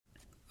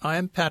I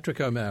am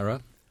Patrick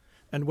O'Mara,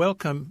 and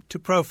welcome to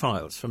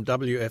Profiles from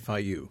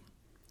WFIU.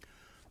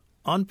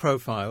 On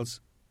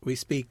Profiles, we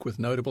speak with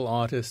notable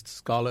artists,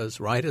 scholars,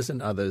 writers,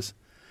 and others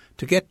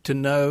to get to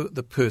know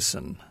the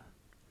person.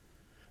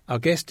 Our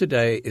guest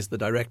today is the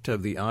director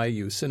of the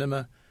IU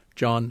Cinema,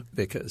 John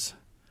Vickers.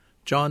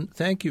 John,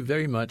 thank you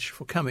very much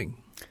for coming.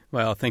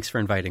 Well, thanks for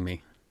inviting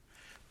me.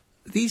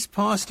 These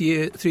past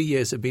 3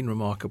 years have been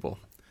remarkable.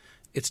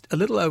 It's a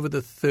little over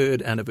the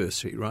third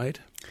anniversary, right?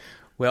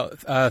 Well,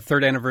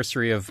 third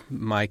anniversary of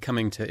my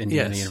coming to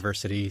Indiana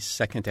University,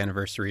 second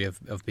anniversary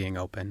of being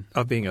open.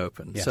 Of being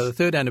open. Yes. So the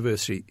third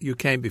anniversary, you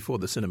came before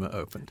the cinema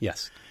opened.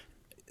 Yes.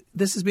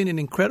 This has been an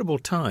incredible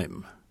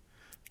time.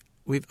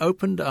 We've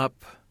opened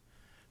up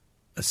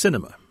a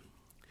cinema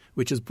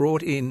which has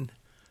brought in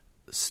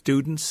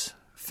students,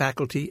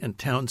 faculty, and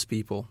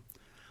townspeople,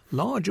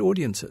 large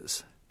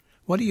audiences.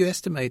 What do you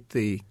estimate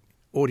the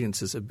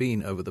audiences have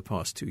been over the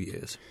past 2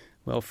 years?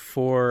 Well,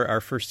 for our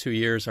first 2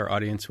 years, our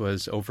audience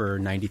was over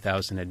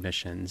 90,000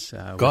 admissions,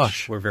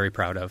 Gosh. which we're very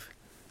proud of.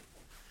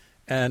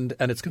 And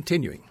it's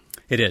continuing.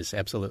 It is,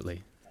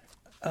 absolutely.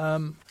 I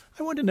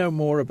want to know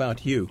more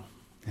about you.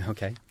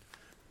 Okay.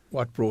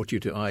 What brought you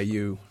to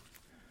IU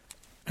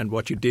and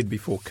what you did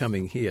before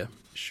coming here.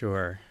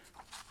 Sure.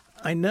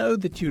 I know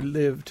that you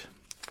lived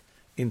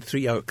in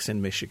Three Oaks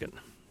in Michigan.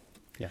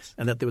 Yes.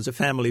 And that there was a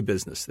family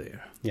business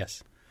there.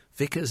 Yes.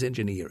 Vickers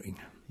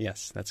Engineering.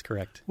 Yes, that's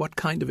correct. What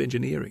kind of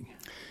engineering?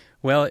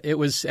 Well, it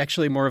was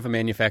actually more of a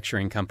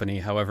manufacturing company.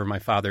 However, my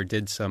father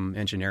did some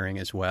engineering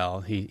as well.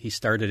 He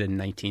started in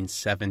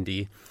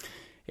 1970,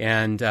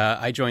 and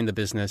I joined the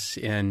business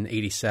in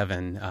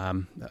 87.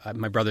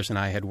 My brothers and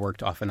I had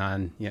worked off and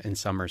on in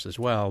summers as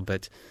well,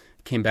 but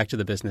came back to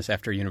the business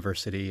after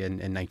university in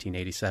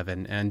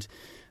 1987. And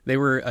they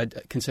were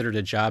considered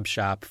a job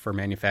shop for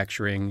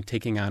manufacturing,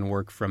 taking on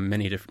work from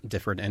many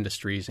different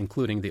industries,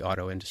 including the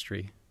auto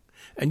industry.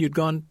 And you'd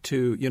gone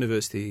to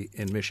university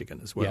in Michigan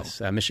as well? Yes,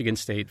 Michigan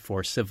State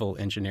for civil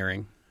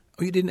engineering.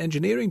 Oh, you did an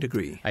engineering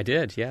degree? I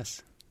did,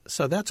 yes.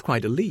 So that's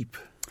quite a leap.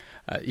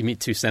 You mean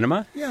to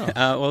cinema? Yeah.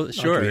 Well,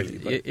 sure. Not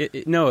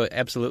really, no,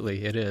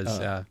 absolutely, it is.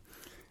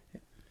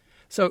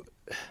 So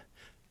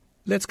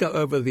let's go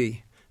over the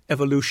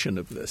evolution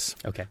of this.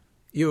 Okay.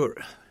 You're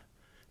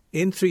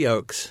in Three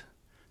Oaks,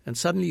 and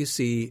suddenly you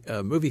see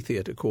a movie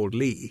theater called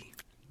Lee.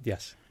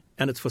 Yes.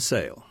 And it's for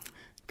sale.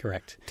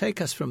 Correct. Take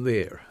us from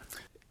there.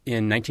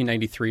 In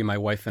 1993, my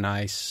wife and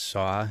I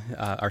saw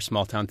our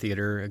small-town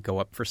theater go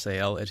up for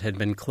sale. It had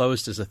been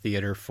closed as a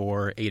theater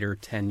for 8 or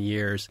 10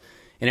 years,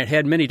 and it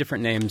had many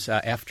different names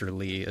after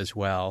Lee as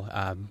well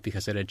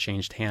because it had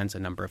changed hands a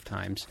number of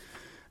times.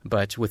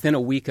 But within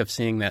a week of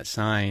seeing that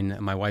sign,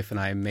 my wife and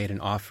I made an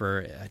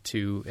offer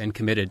and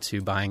committed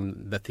to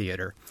buying the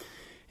theater.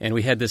 And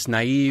we had this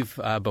naive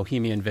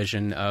bohemian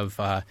vision of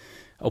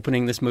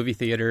opening this movie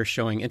theater,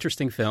 showing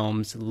interesting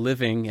films,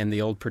 living in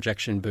the old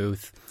projection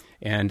booth,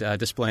 and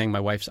displaying my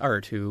wife's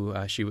art, who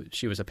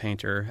she was a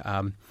painter,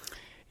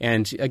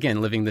 and again,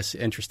 living this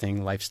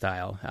interesting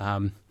lifestyle.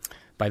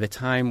 By the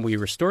time we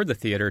restored the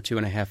theater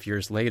 2.5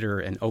 years later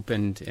and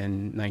opened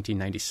in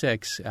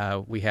 1996,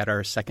 we had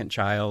our second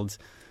child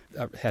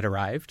had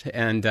arrived,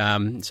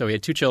 and so we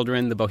had 2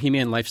 children. The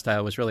bohemian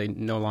lifestyle was really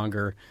no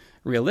longer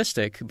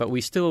realistic, but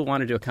we still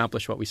wanted to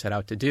accomplish what we set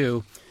out to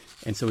do,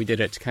 and so we did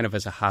it kind of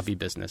as a hobby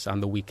business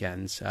on the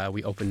weekends.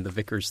 We opened the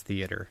Vickers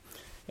Theater.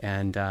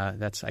 And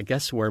that's, I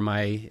guess, where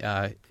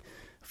my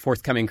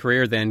forthcoming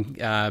career then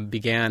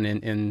began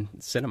in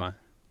cinema.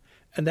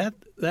 And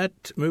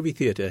that movie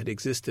theater had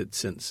existed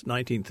since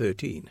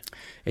 1913.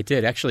 It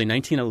did. Actually,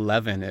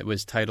 1911, it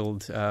was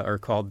titled or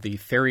called the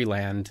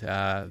Fairyland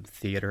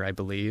Theater, I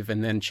believe,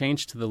 and then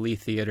changed to the Lee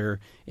Theater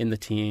in the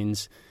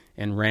teens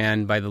and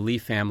ran by the Lee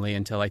family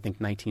until, I think,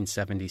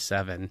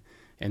 1977.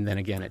 And then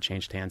again, it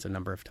changed hands a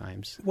number of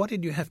times. What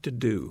did you have to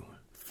do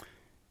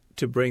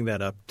to bring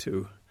that up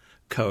to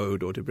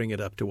code or to bring it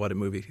up to what a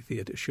movie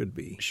theater should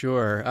be?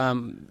 Sure.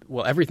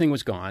 Well, everything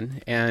was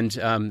gone, and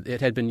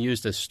it had been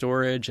used as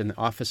storage and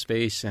office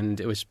space, and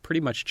it was pretty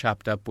much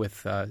chopped up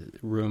with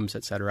rooms,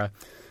 et cetera.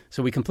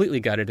 So we completely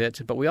gutted it,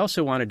 but we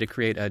also wanted to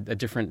create a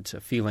different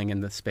feeling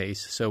in the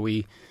space. So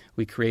we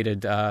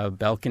created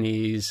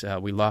balconies,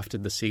 we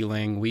lofted the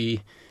ceiling,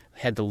 we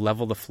had to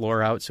level the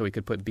floor out so we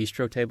could put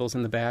bistro tables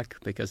in the back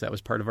because that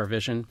was part of our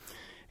vision.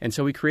 And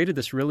so we created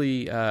this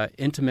really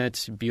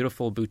intimate,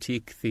 beautiful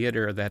boutique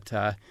theater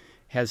that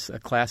has a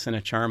class and a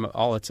charm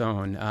all its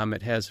own.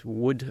 It has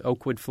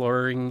oak wood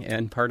flooring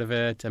in part of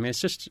it. I mean, it's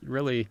just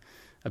really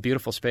a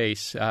beautiful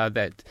space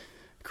that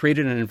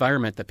created an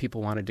environment that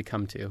people wanted to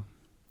come to.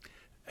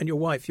 And your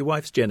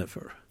wife's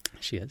Jennifer.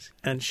 She is.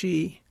 And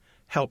she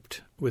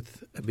helped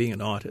with being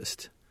an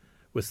artist,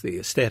 with the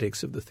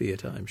aesthetics of the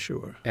theater, I'm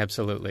sure.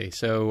 Absolutely.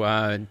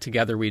 So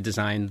together we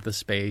designed the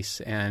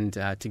space, and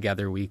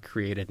together we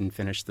created and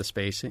finished the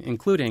space,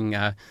 including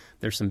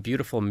there's some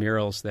beautiful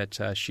murals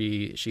that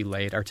she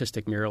laid,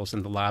 artistic murals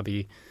in the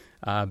lobby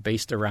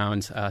based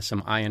around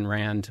some Ayn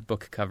Rand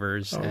book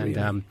covers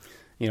and,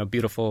 really?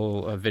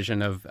 Beautiful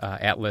vision of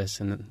Atlas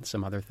and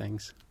some other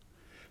things.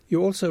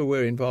 You also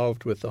were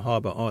involved with the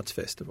Harbour Arts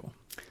Festival.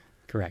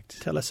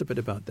 Correct. Tell us a bit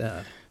about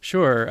that.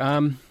 Sure.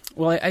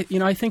 Well,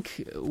 I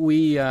think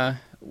we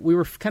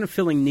were kind of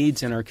filling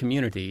needs in our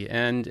community,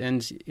 and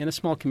in a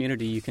small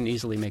community, you can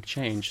easily make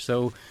change.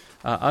 So,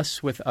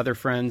 us with other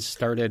friends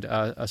started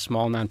a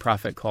small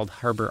nonprofit called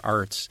Harbour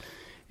Arts,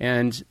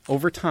 and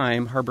over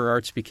time, Harbour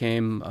Arts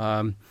became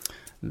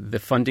the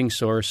funding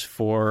source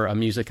for a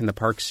Music in the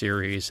Park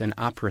series, an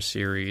opera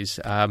series,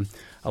 a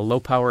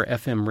low-power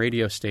FM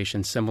radio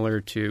station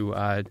similar to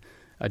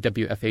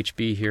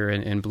WFHB here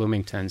in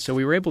Bloomington. So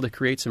we were able to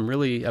create some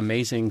really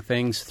amazing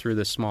things through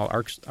the small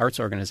arts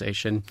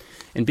organization.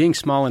 And being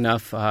small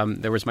enough,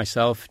 there was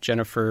myself,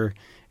 Jennifer,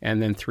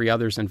 and then 3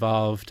 others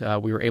involved.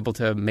 We were able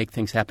to make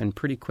things happen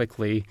pretty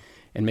quickly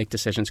and make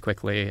decisions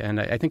quickly.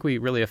 And I think we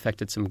really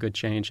affected some good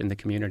change in the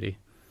community.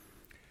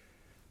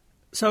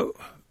 So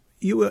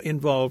you were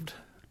involved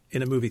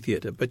in a movie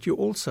theater, but you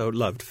also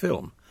loved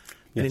film.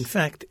 Yes. And in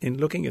fact, in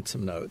looking at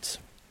some notes,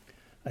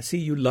 I see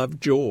you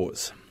loved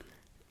Jaws.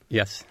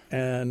 Yes.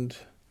 And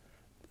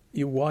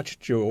you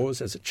watched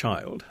Jaws as a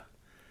child.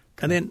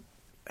 And then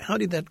how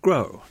did that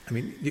grow? I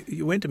mean,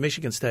 you went to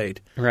Michigan State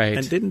right.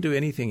 and didn't do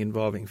anything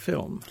involving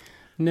film.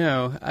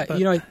 No.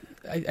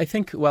 I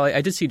think, well,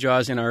 I did see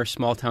Jaws in our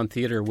small-town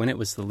theater when it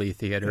was the Lee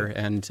Theater,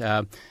 yeah.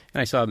 and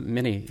I saw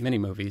many, many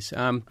movies.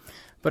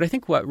 But I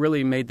think what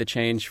really made the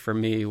change for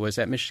me was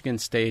at Michigan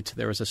State,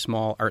 there was a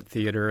small art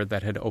theater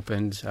that had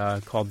opened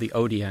called the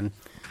Odeon.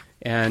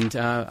 And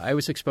I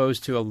was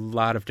exposed to a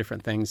lot of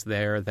different things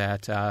there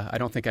that I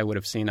don't think I would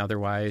have seen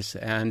otherwise.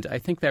 And I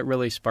think that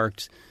really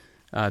sparked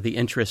the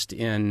interest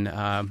in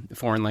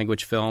foreign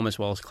language film as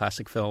well as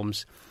classic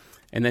films.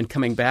 And then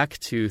coming back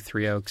to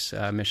Three Oaks,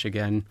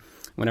 Michigan,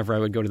 whenever I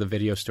would go to the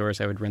video stores,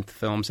 I would rent the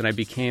films. And I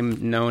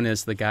became known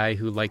as the guy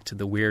who liked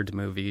the weird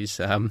movies,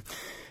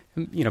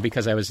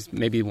 because I was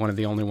maybe one of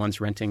the only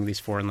ones renting these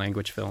foreign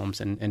language films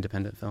and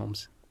independent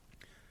films.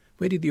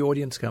 Where did the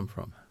audience come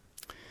from?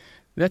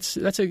 That's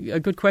a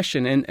good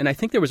question, and I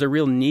think there was a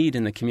real need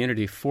in the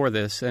community for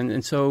this,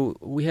 and so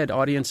we had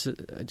audience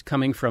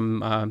coming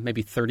from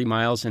maybe 30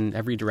 miles in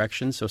every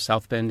direction, so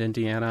South Bend,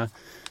 Indiana,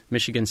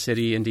 Michigan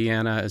City,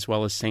 Indiana, as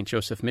well as St.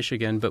 Joseph,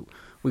 Michigan, but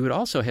we would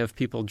also have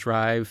people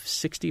drive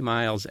 60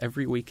 miles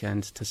every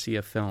weekend to see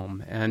a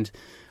film, and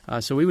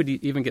so we would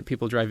even get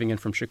people driving in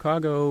from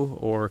Chicago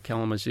or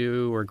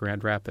Kalamazoo or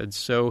Grand Rapids,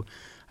 so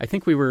I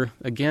think we were,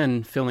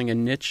 again, filling a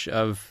niche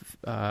of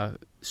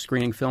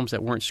screening films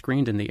that weren't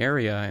screened in the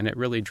area, and it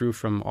really drew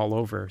from all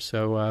over.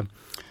 So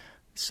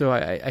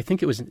I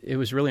think it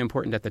was really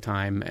important at the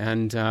time.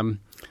 And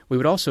we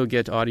would also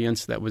get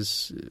audience that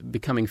was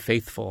becoming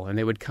faithful, and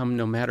they would come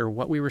no matter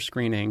what we were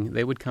screening.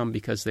 They would come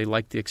because they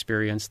liked the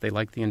experience, they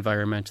liked the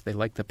environment, they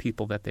liked the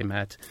people that they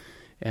met.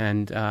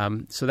 And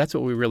so that's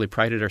what we really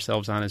prided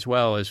ourselves on as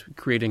well, is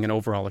creating an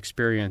overall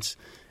experience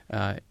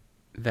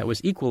that was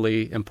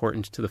equally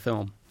important to the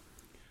film.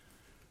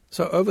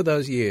 So over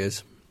those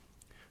years,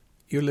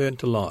 you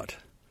learned a lot.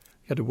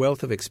 You had a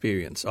wealth of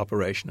experience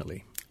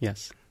operationally.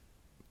 Yes.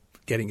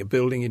 Getting a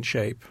building in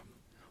shape,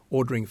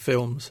 ordering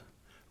films,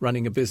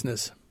 running a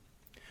business.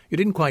 You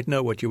didn't quite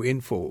know what you were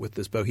in for with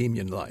this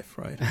bohemian life,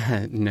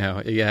 right?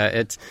 No.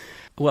 Yeah.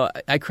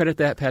 I credit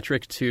that,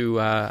 Patrick, to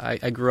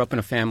I grew up in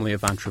a family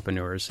of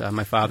entrepreneurs.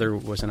 My father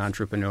was an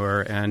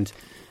entrepreneur, and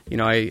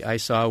I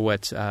saw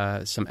what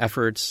some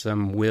effort,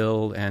 some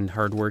will, and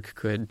hard work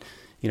could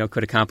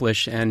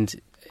accomplish. And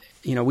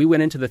we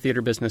went into the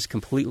theater business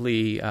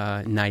completely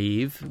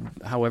naive.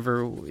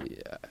 However,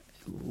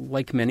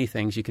 like many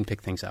things, you can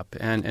pick things up,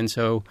 and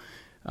so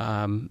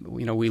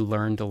we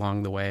learned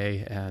along the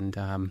way,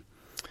 and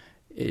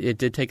it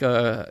did take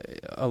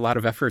a lot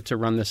of effort to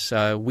run this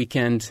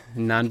weekend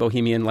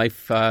non-bohemian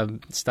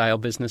lifestyle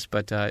business,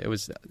 but it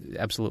was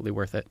absolutely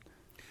worth it.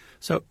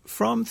 So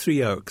from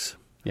Three Oaks,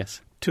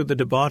 yes, to the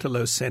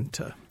DeBartolo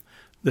Center,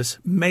 this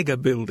mega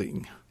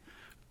building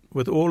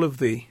with all of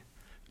the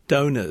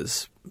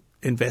donors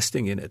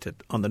investing in it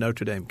on the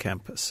Notre Dame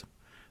campus.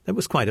 That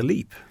was quite a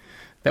leap.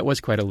 That was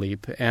quite a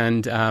leap,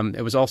 and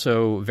it was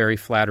also very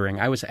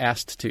flattering. I was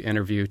asked to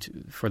interview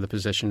for the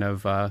position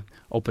of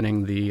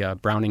opening the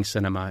Browning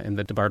Cinema in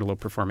the DeBartolo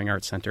Performing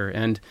Arts Center,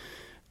 and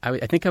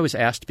I think I was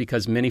asked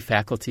because many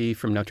faculty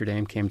from Notre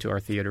Dame came to our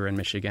theater in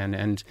Michigan,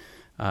 and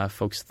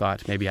folks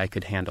thought maybe I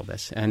could handle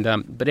this. And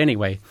but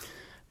anyway,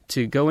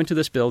 to go into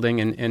this building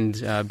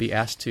and be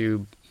asked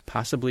to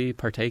possibly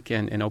partake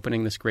in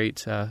opening this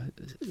great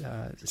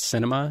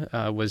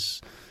cinema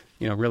was,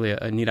 really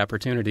a neat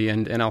opportunity.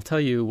 And I'll tell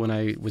you, when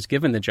I was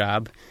given the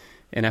job,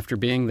 and after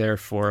being there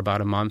for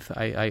about a month,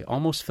 I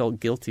almost felt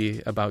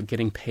guilty about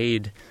getting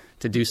paid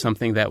to do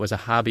something that was a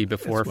hobby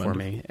before for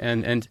me.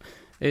 And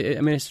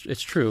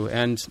it's true.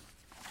 And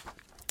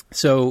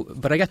so,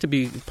 but I got to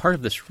be part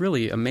of this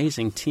really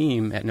amazing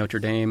team at Notre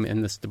Dame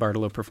in this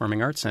DeBartolo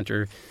Performing Arts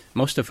Center,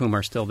 most of whom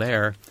are still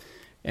there.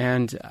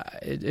 And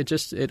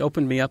it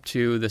opened me up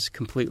to this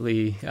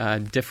completely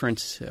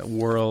different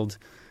world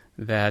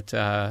that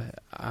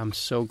I'm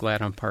so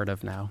glad I'm part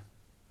of now.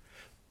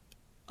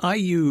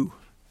 IU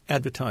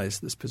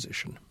advertised this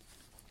position.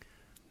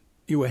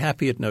 you were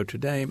happy at Notre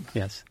Dame.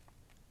 Yes.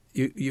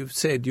 You've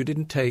said you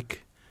didn't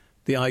take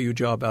the IU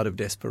job out of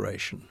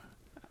desperation.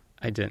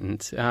 I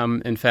didn't.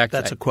 In fact,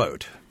 that's a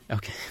quote.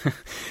 Okay.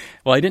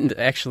 Well, I didn't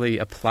actually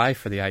apply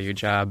for the IU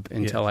job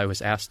until I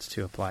was asked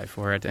to apply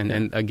for it.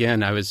 And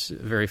again, I was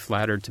very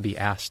flattered to be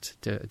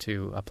asked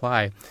to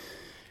apply.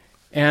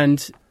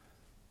 And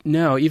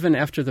no, even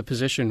after the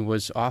position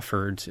was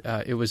offered,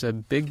 it was a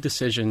big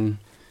decision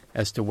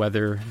as to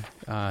whether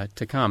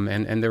to come.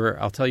 And there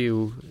were, I'll tell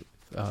you,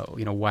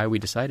 why we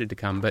decided to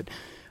come.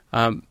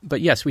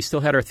 But yes, we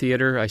still had our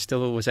theater. I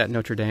still was at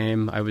Notre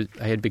Dame. I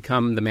had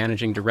become the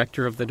managing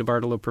director of the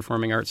DeBartolo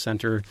Performing Arts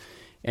Center,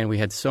 and we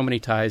had so many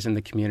ties in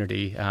the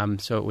community.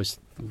 So it was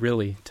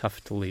really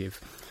tough to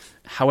leave.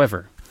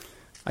 However,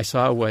 I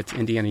saw what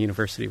Indiana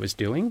University was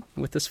doing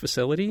with this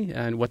facility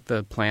and what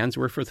the plans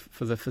were for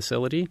the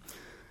facility,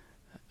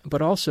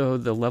 but also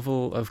the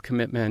level of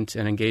commitment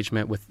and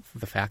engagement with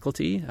the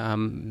faculty.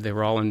 They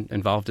were all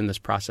involved in this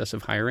process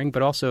of hiring,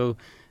 but also,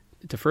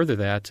 to further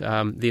that,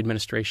 the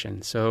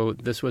administration. So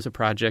this was a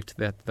project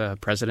that the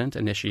president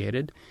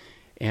initiated,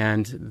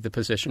 and the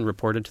position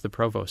reported to the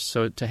provost.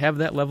 So to have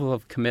that level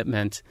of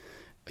commitment,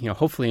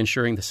 hopefully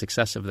ensuring the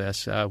success of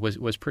this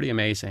was pretty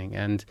amazing.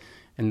 And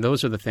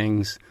those are the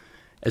things,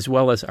 as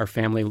well as our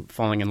family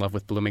falling in love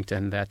with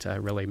Bloomington, that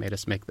really made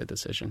us make the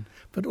decision.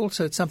 But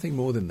also it's something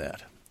more than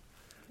that.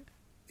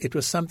 It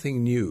was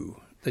something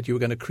new that you were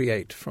going to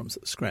create from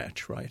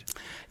scratch, right?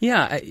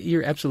 Yeah,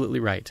 you're absolutely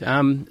right.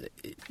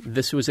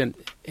 This was an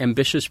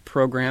ambitious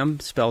program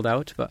spelled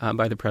out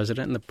by the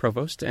president and the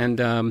provost,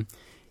 and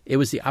it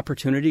was the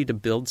opportunity to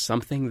build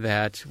something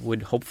that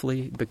would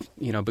hopefully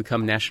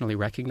become nationally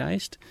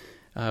recognized,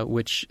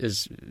 which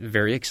is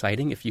very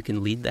exciting if you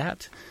can lead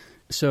that.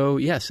 So,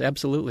 yes,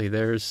 absolutely.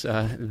 There's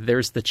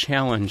the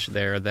challenge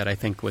there that I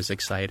think was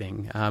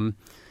exciting.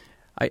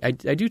 I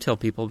do tell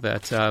people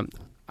that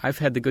I've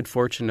had the good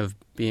fortune of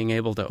being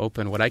able to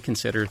open what I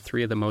consider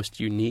 3 of the most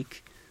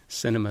unique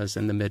cinemas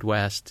in the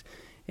Midwest,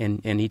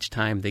 and each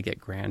time they get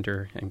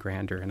grander and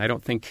grander. And I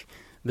don't think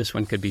this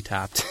one could be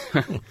topped.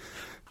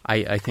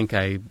 I think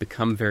I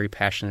become very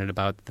passionate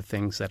about the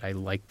things that I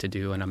like to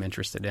do and I'm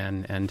interested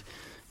in. And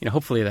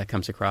hopefully that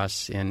comes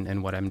across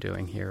in what I'm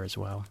doing here as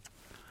well.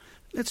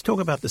 Let's talk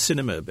about the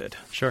cinema a bit.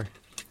 Sure.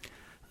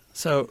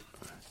 So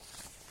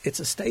it's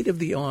a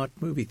state-of-the-art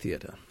movie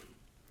theater.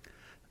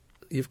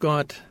 You've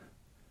got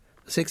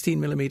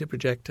 16mm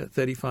projector,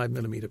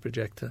 35mm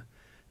projector,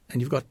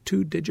 and you've got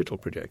 2 digital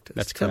projectors.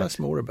 That's Tell correct. us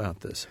more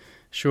about this.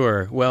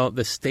 Sure. Well,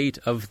 the state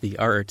of the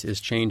art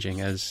is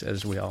changing,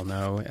 as we all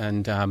know.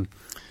 And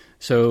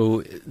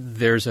so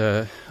there's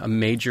a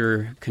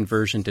major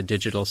conversion to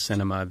digital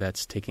cinema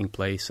that's taking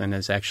place and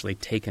has actually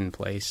taken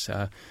place.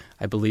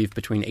 I believe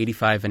between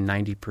 85 and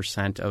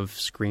 90% of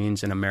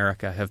screens in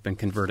America have been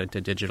converted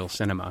to digital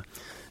cinema.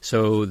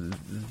 So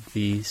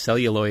the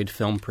celluloid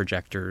film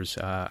projectors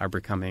are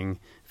becoming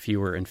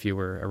fewer and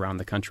fewer around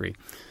the country.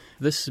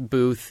 This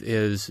booth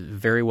is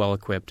very well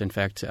equipped. In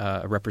fact,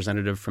 a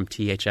representative from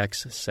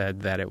THX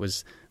said that it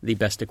was the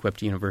best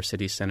equipped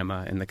university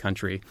cinema in the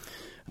country.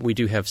 We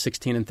do have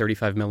 16 and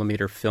 35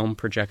 millimeter film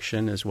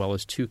projection, as well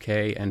as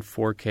 2K and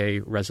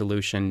 4K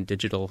resolution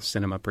digital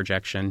cinema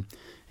projection,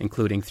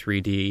 including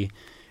 3D.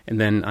 And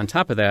then on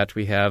top of that,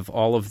 we have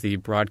all of the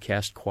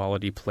broadcast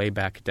quality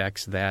playback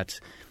decks that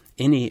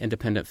any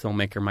independent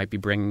filmmaker might be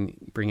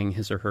bringing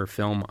his or her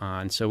film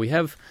on. So we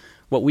have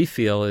what we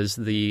feel is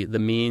the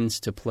means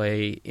to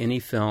play any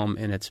film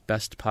in its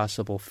best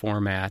possible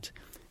format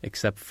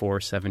except for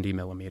 70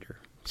 millimeter.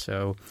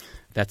 So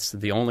that's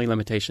the only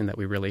limitation that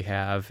we really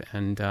have.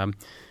 And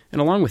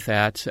along with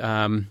that,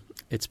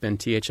 it's been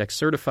THX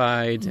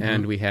certified,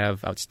 and we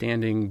have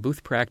outstanding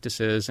booth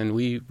practices, and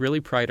we really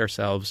pride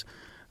ourselves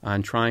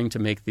on trying to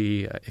make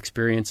the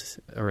experience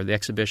or the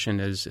exhibition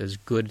as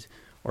good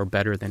or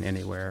better than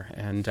anywhere.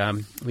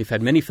 And we've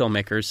had many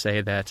filmmakers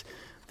say that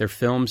their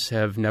films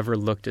have never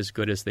looked as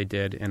good as they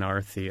did in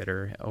our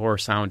theater or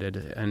sounded.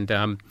 And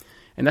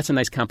that's a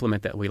nice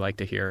compliment that we like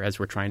to hear as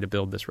we're trying to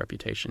build this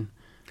reputation.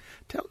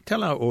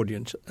 Tell our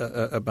audience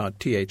about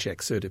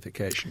THX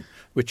certification,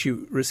 which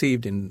you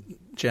received in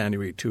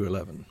January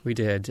 2011. We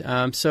did.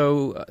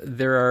 So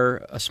there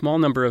are a small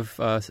number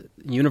of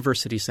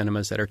university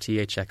cinemas that are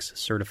THX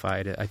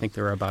certified. I think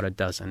there are about a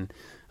dozen.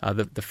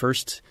 The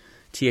first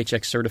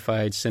THX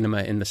certified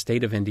cinema in the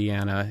state of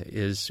Indiana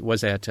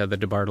was at the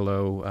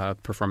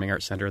DeBartolo Performing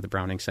Arts Center, the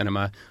Browning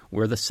Cinema.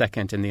 We're the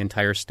second in the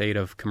entire state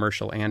of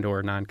commercial and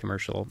or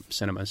non-commercial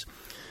cinemas.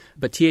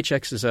 But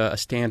THX is a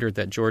standard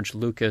that George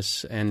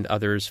Lucas and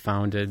others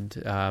founded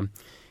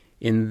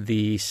in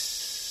the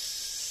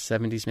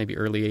 70s, maybe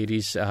early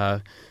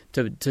 80s,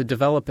 to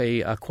develop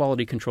a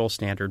quality control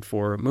standard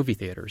for movie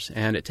theaters.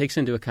 And it takes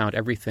into account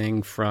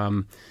everything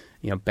from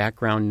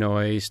background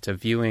noise to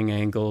viewing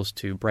angles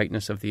to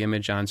brightness of the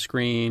image on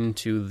screen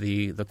to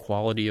the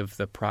quality of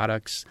the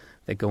products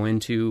that go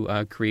into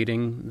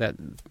creating that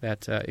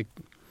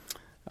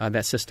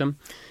system.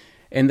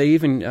 And they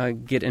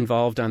even get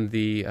involved on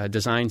the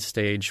design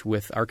stage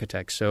with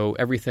architects. So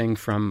everything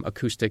from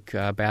acoustic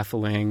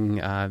baffling,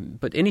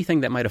 but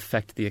anything that might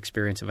affect the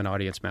experience of an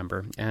audience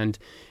member. And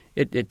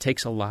it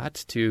takes a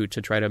lot to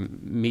try to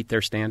meet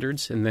their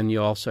standards. And then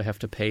you also have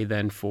to pay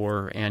then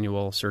for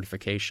annual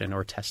certification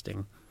or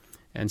testing.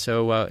 And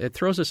so it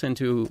throws us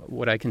into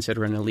what I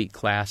consider an elite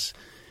class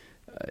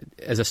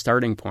as a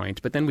starting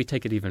point. But then we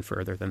take it even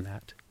further than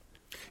that.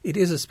 It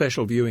is a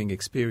special viewing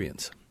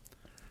experience.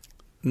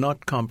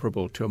 Not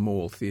comparable to a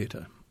mall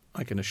theatre,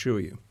 I can assure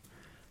you.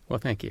 Well,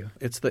 thank you.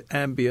 It's the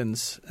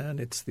ambience and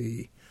it's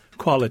the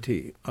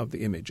quality of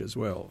the image as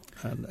well,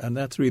 and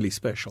that's really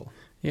special.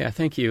 Yeah,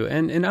 thank you.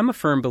 And I'm a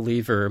firm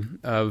believer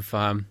of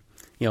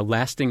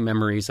lasting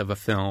memories of a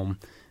film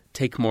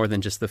take more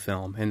than just the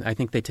film, and I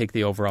think they take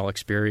the overall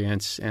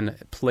experience, and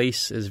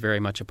place is very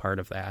much a part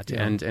of that.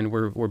 Yeah. And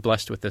we're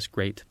blessed with this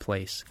great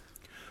place.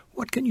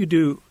 What can you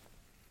do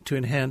to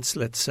enhance,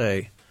 let's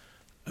say,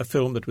 a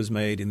film that was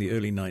made in the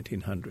early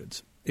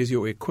 1900s? Is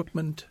your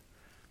equipment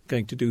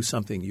going to do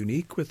something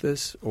unique with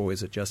this, or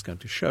is it just going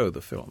to show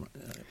the film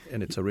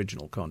in its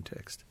original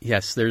context?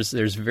 Yes, there's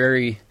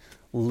very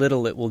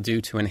little it will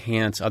do to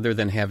enhance other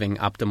than having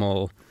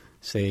optimal,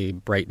 say,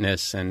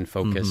 brightness and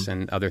focus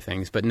and other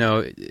things. But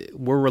no,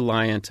 we're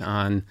reliant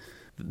on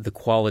the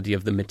quality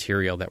of the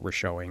material that we're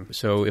showing.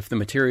 So if the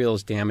material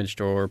is damaged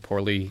or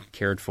poorly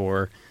cared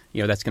for,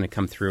 that's going to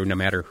come through no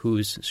matter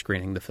who's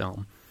screening the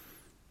film.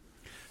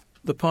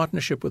 The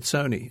partnership with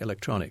Sony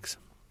Electronics,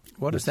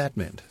 what has that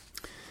meant?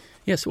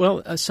 Yes,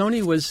 well,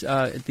 Sony was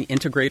the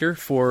integrator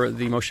for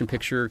the motion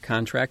picture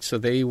contract, so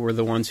they were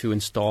the ones who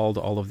installed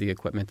all of the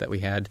equipment that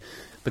we had.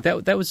 But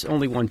that was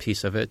only one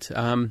piece of it.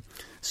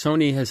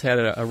 Sony has had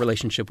a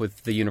relationship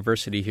with the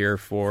university here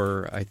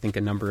for, I think,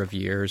 a number of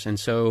years, and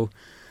so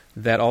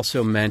that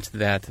also meant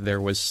that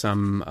there was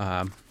some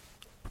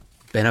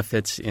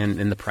benefits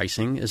in the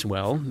pricing as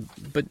well.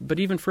 But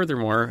even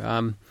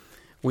furthermore,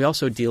 we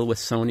also deal with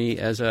Sony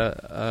as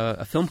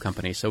a film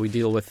company. So we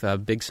deal with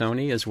Big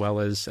Sony as well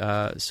as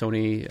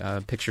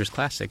Sony Pictures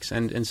Classics.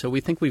 And so we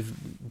think we've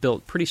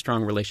built pretty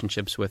strong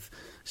relationships with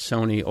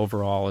Sony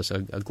overall as a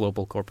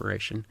global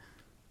corporation.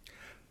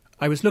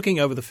 I was looking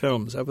over the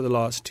films over the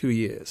last 2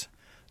 years.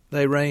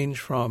 They range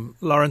from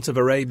Lawrence of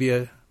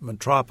Arabia,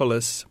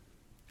 Metropolis,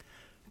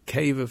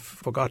 Cave of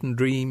Forgotten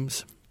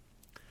Dreams.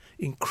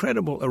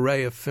 Incredible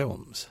array of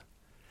films.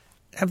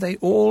 Have they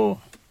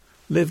all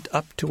lived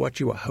up to what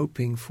you were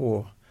hoping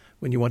for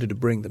when you wanted to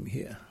bring them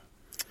here?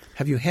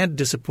 Have you had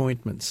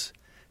disappointments?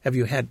 Have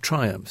you had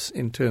triumphs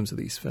in terms of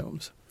these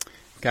films?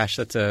 Gosh,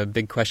 that's a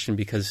big question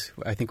because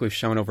I think we've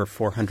shown over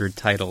 400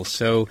 titles.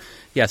 So,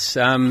 yes,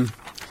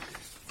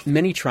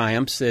 many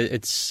triumphs.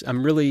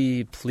 I'm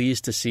really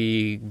pleased to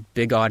see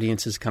big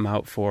audiences come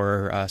out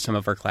for some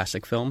of our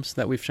classic films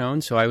that we've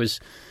shown. So I was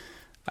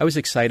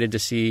excited to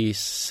see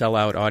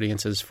sell-out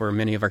audiences for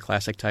many of our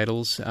classic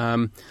titles.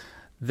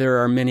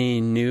 There are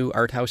many new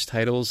art house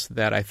titles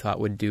that I thought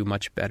would do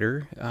much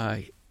better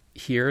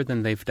here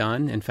than they've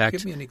done. In fact,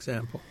 give me an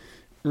example.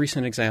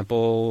 Recent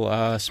example: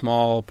 a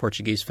small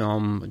Portuguese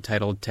film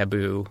titled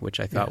Taboo, which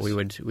I thought we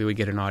would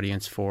get an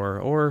audience for,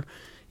 or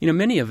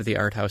many of the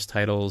art house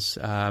titles.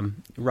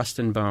 Rust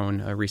and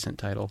Bone, a recent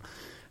title.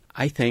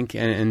 I think,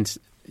 and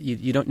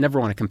you don't never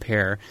want to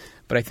compare,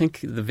 but I think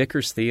the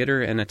Vickers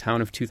Theater in a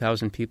town of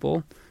 2,000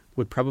 people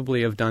would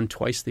probably have done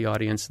twice the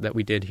audience that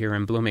we did here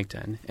in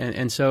Bloomington.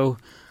 And so,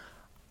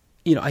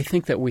 I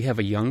think that we have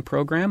a young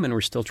program and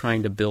we're still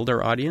trying to build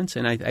our audience,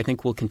 and I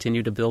think we'll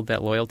continue to build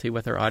that loyalty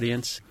with our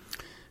audience.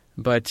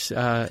 But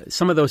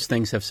some of those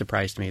things have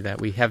surprised me, that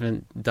we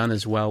haven't done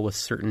as well with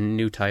certain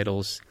new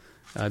titles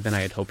than I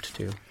had hoped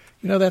to.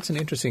 That's an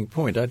interesting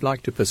point. I'd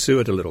like to pursue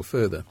it a little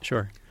further.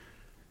 Sure.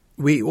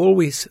 We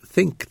always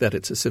think that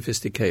it's a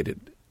sophisticated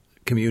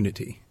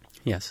community.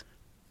 Yes.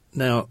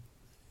 Now,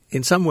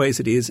 in some ways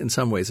it is, in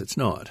some ways it's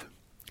not.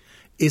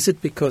 Is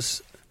it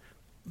because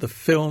the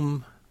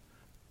film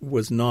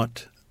was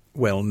not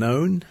well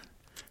known?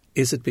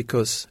 Is it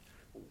because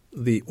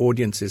the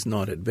audience is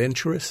not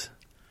adventurous?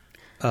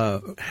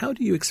 How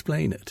do you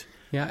explain it?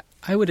 Yeah,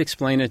 I would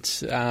explain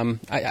it.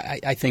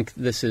 I think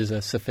this is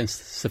a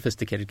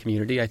sophisticated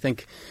community. I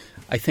think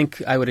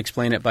I would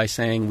explain it by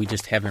saying we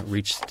just haven't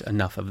reached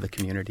enough of the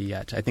community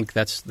yet. I think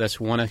that's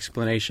one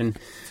explanation.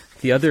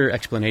 The other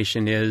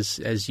explanation is,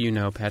 as you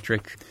know,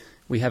 Patrick,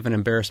 we have an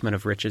embarrassment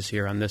of riches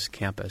here on this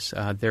campus.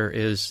 There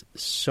is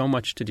so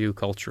much to do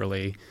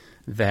culturally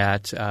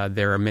that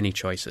there are many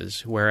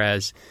choices,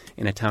 whereas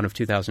in a town of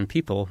 2,000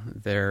 people,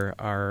 there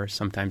are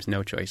sometimes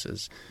no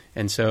choices.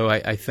 And so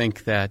I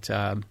think that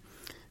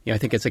I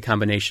think it's a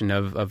combination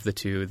of the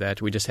two,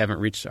 that we just haven't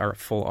reached our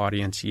full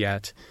audience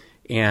yet,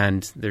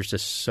 and there's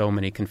just so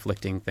many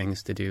conflicting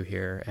things to do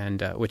here,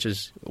 and which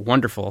is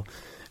wonderful.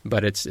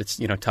 But it's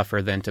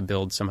tougher than to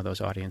build some of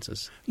those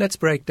audiences. Let's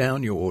break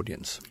down your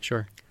audience.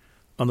 Sure.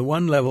 On the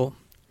one level,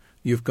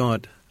 you've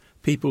got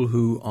people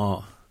who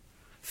are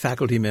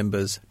faculty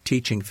members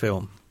teaching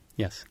film.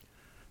 Yes.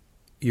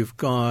 You've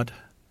got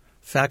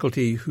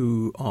faculty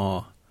who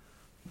are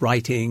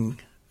writing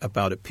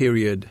about a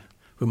period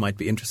who might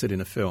be interested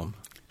in a film.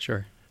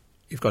 Sure.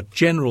 You've got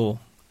general,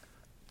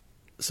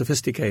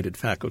 sophisticated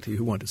faculty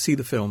who want to see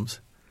the films,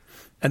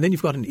 and then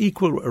you've got an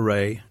equal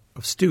array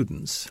of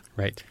students.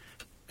 Right.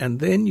 And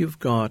then you've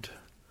got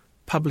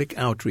public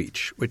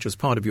outreach, which is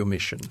part of your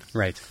mission.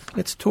 Right.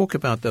 Let's talk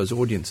about those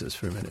audiences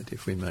for a minute,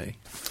 if we may.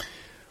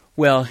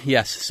 Well,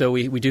 yes. So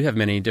we do have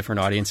many different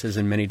audiences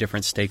and many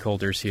different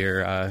stakeholders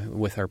here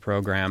with our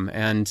program.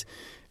 And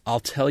I'll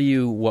tell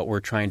you what we're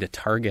trying to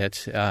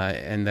target,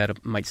 and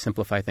that might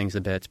simplify things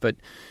a bit. But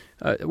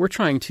we're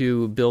trying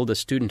to build a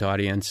student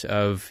audience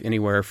of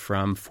anywhere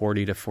from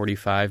 40 to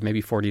 45, maybe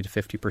 40 to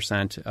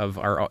 50% of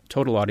our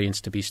total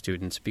audience to be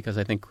students, because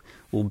I think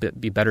we'll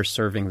be better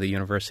serving the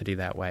university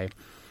that way.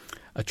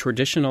 A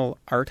traditional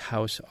art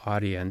house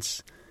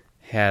audience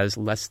has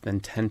less than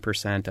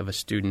 10% of a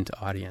student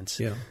audience.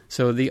 Yeah.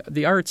 So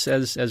the arts,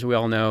 as we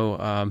all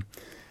know,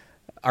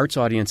 arts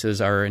audiences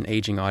are an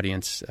aging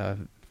audience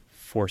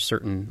for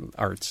certain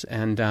arts,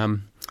 and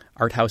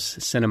art house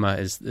cinema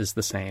is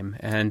the same.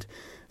 And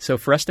so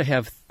for us to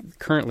have,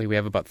 currently we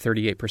have about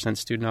 38%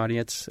 student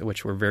audience,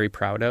 which we're very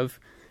proud of.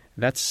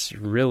 That's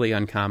really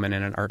uncommon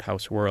in an art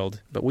house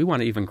world, but we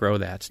want to even grow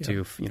that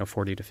to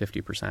 40 to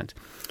 50%.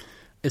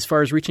 As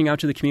far as reaching out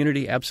to the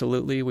community,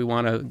 absolutely. We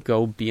want to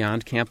go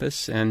beyond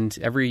campus, and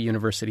every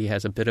university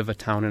has a bit of a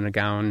town and a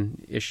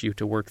gown issue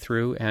to work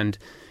through. And,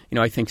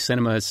 I think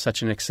cinema is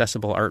such an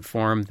accessible art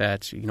form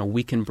that,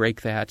 we can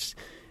break that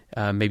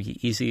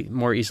maybe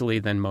more easily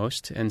than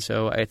most. And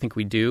so I think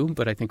we do,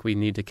 but I think we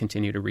need to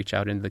continue to reach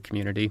out into the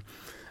community.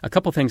 A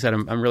couple things that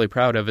I'm really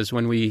proud of is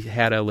when we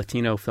had a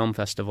Latino film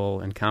festival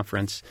and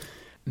conference,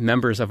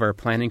 members of our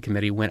planning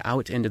committee went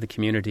out into the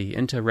community,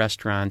 into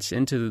restaurants,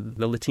 into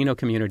the Latino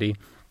community,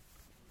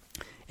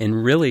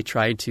 and really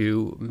tried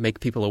to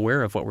make people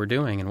aware of what we're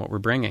doing and what we're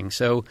bringing.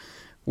 So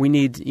we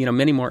need,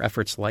 many more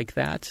efforts like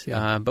that,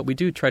 but we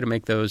do try to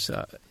make those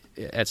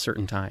at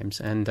certain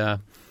times. And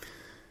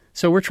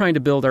so we're trying to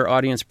build our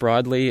audience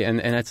broadly, and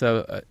it's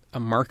a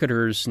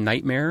marketer's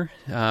nightmare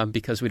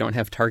because we don't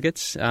have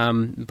targets,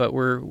 but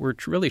we're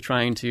really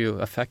trying to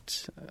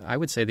affect, I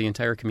would say, the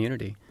entire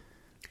community.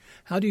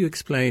 How do you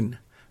explain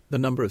the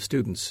number of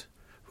students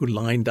who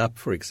lined up,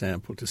 for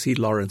example, to see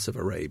Lawrence of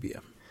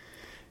Arabia?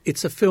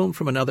 It's a film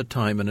from another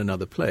time and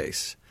another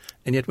place,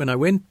 and yet when I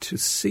went to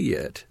see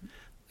it,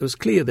 it was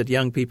clear that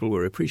young people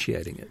were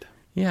appreciating it.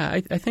 Yeah,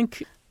 I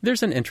think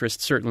there's an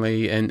interest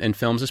certainly in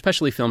films,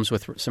 especially films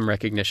with some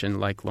recognition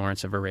like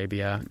Lawrence of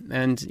Arabia.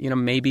 And,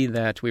 maybe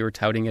that we were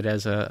touting it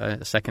as a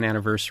second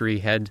anniversary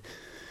had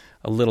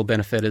a little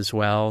benefit as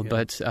well. Yeah.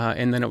 But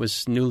and then it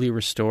was newly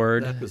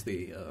restored. That was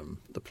the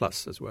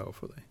plus as well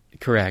for the...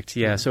 Correct,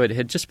 yeah. So it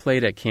had just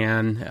played at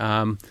Cannes,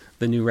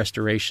 the new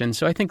restoration.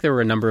 So I think there were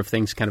a number of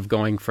things kind of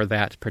going for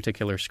that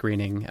particular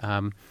screening.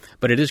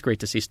 But it is great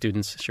to see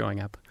students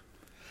showing up.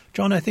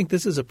 John, I think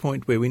this is a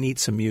point where we need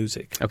some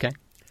music. Okay.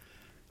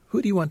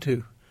 Who do you want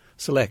to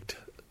select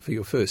for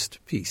your first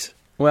piece?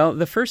 Well,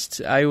 the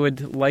first I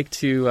would like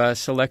to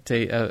select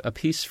a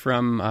piece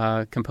from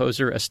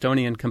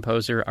Estonian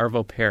composer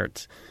Arvo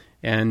Pärt.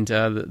 And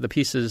the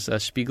piece is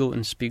Spiegel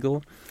and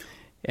Spiegel.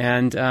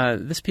 And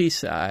this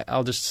piece,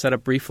 I'll just set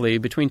up briefly.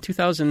 Between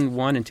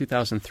 2001 and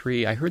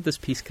 2003, I heard this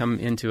piece come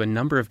into a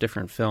number of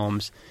different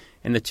films.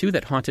 And the two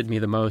that haunted me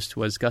the most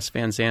was Gus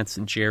Van Sant's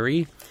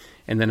Jerry,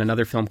 and then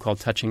another film called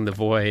Touching the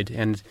Void.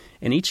 And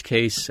in each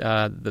case,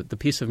 the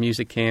piece of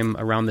music came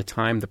around the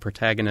time the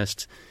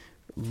protagonist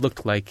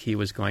looked like he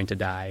was going to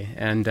die.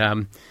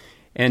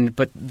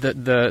 But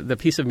the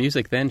piece of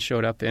music then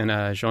showed up in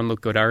a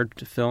Jean-Luc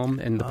Godard film,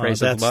 In the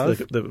Praise of Love.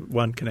 That's the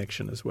one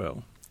connection as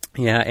well.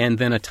 Yeah, and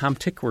then a Tom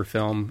Tykwer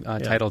film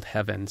titled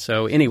Heaven.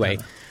 So anyway,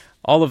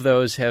 all of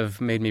those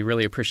have made me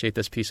really appreciate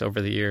this piece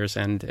over the years,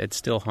 and it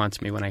still haunts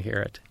me when I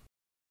hear it.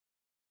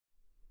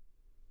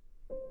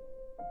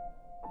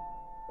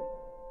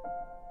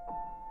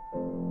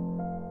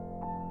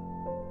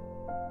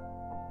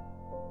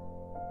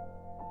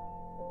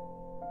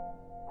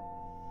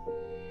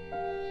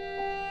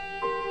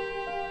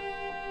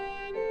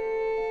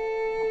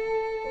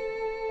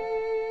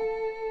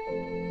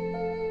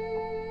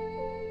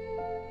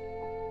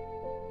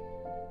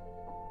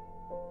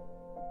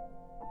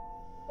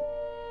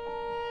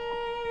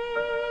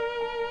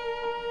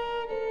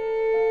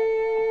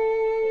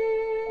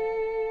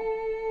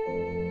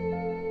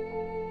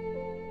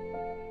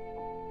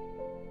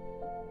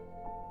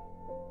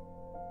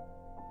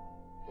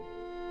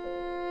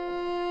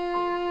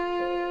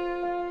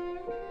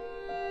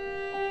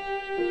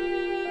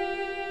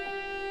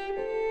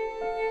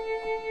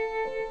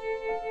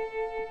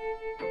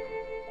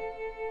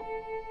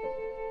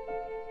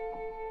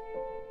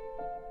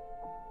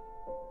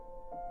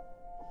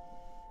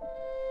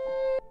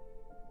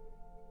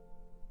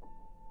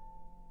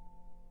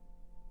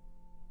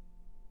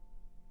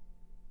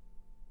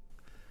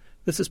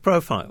 This is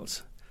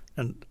Profiles,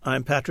 and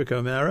I'm Patrick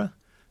O'Mara,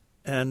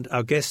 and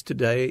our guest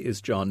today is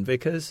John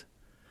Vickers,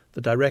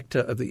 the director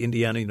of the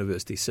Indiana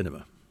University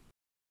Cinema.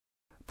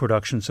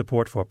 Production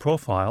support for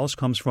Profiles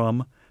comes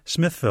from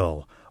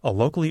Smithville, a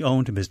locally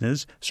owned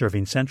business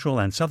serving central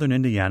and southern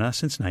Indiana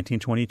since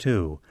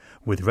 1922,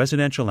 with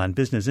residential and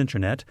business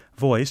internet,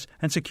 voice,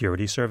 and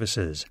security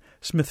services.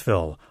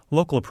 Smithville,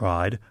 local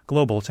pride,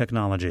 global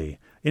technology.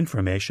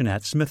 Information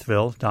at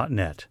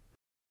smithville.net.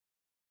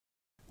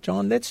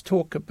 John, let's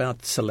talk about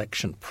the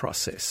selection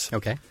process.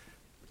 Okay.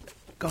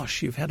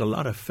 Gosh, you've had a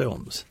lot of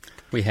films.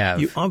 We have.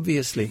 You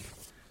obviously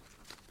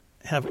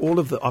have all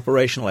of the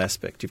operational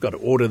aspect. You've got to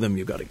order them,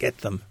 you've got to get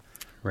them,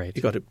 Right.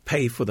 you've got to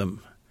pay for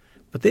them.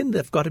 But then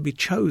they've got to be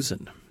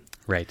chosen.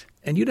 Right.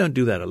 And you don't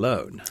do that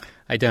alone.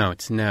 I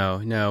don't.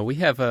 No. We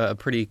have a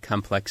pretty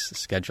complex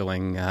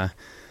scheduling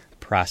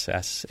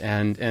process.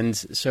 And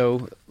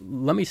so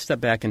let me step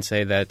back and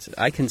say that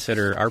I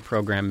consider our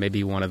program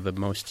maybe one of the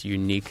most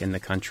unique in the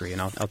country,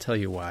 and I'll tell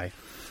you why.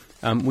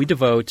 We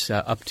devote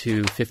up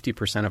to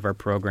 50% of our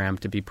program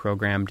to be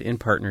programmed in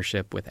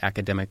partnership with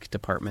academic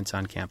departments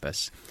on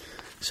campus.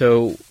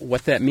 So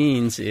what that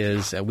means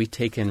is we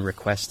take in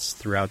requests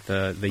throughout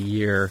the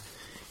year,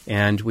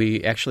 and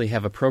we actually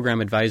have a program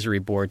advisory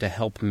board to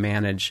help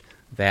manage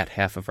that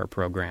half of our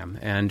program.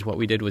 And what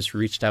we did was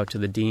reached out to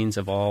the deans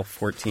of all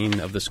 14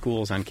 of the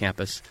schools on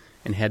campus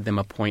and had them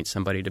appoint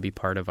somebody to be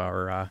part of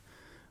our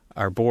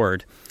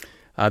board.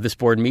 This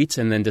board meets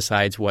and then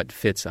decides what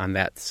fits on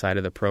that side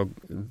of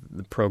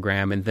the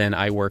program, and then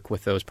I work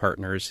with those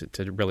partners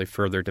to really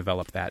further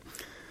develop that.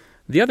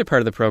 The other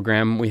part of the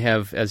program, we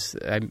have, as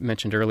I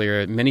mentioned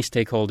earlier, many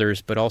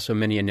stakeholders, but also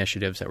many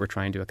initiatives that we're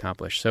trying to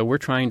accomplish. So we're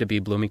trying to be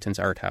Bloomington's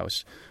Art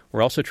House.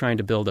 We're also trying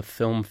to build a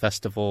film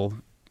festival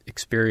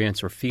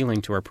experience or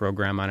feeling to our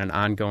program on an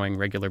ongoing,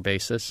 regular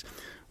basis.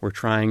 We're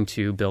trying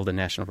to build a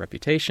national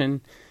reputation,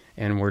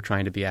 and we're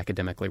trying to be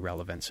academically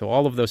relevant. So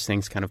all of those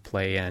things kind of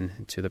play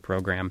into the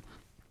program.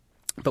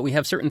 But we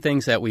have certain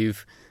things that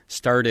we've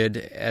started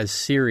as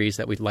series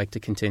that we'd like to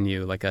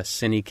continue, like a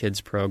Cine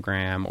Kids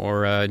program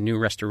or a new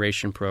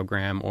restoration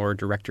program or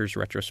director's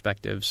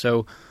retrospective.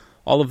 So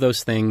all of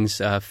those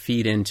things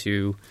feed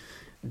into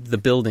the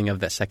building of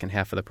that second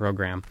half of the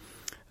program.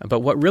 But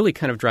what really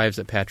kind of drives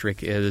it,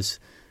 Patrick, is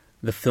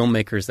the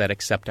filmmakers that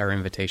accept our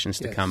invitations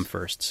to come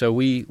first. So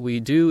we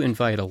do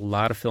invite a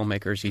lot of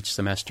filmmakers each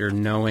semester,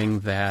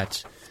 knowing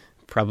that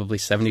probably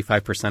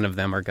 75% of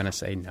them are going to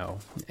say no.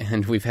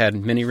 And we've had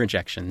many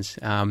rejections,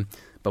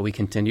 but we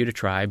continue to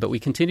try. But we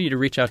continue to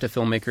reach out to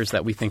filmmakers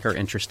that we think are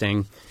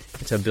interesting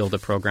to build a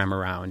program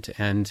around.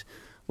 And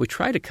we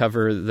try to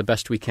cover the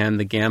best we can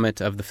the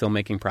gamut of the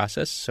filmmaking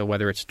process. So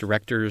whether it's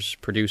directors,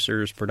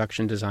 producers,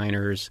 production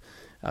designers,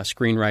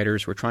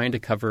 screenwriters, we're trying to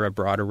cover a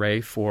broad array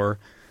for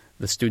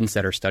the students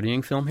that are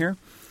studying film here.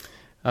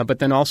 But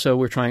then also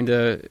we're trying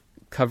to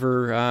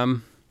cover,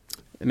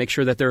 make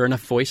sure that there are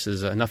enough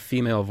voices, enough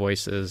female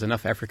voices,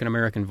 enough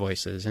African-American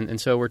voices.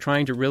 And so we're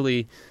trying to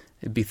really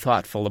be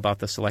thoughtful about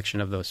the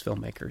selection of those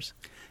filmmakers.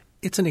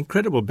 It's an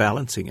incredible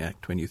balancing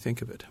act when you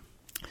think of it.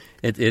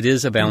 It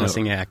is a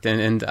balancing act,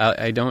 and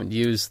I don't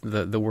use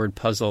the word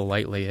puzzle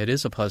lightly. It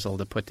is a puzzle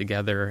to put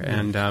together,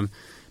 and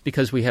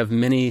because we have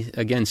many,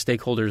 again,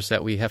 stakeholders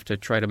that we have to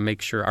try to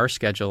make sure our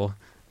schedule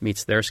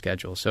meets their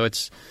schedule. So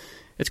it's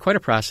quite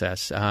a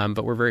process,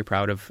 but we're very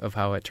proud of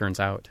how it turns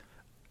out.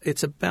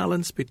 It's a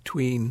balance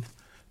between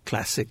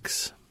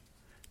classics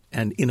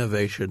and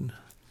innovation,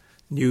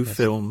 new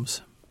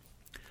films,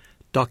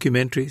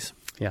 documentaries.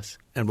 Yes.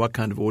 And what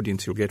kind of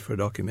audience you'll get for a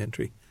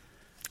documentary.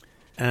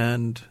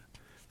 And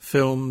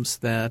films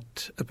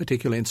that a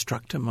particular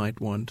instructor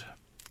might want.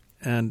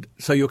 And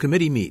so your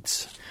committee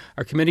meets.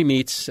 Our committee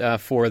meets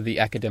for the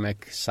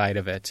academic side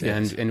of it.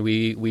 Yes. And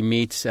we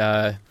meet,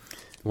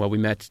 we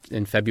met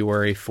in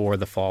February for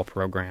the fall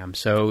program.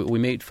 So we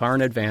meet far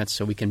in advance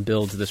so we can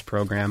build this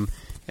program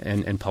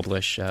and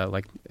publish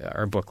like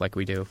our book like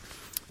we do.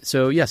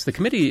 So, yes, the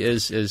committee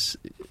is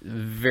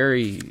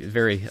very,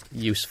 very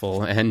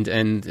useful,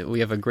 and we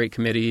have a great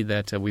committee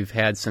that we've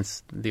had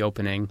since the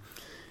opening,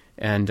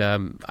 and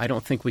I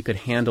don't think we could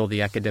handle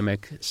the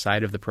academic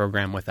side of the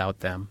program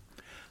without them.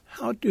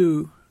 How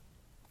do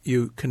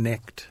you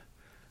connect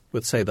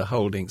with, say, the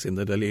holdings in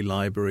the Lilly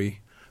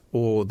Library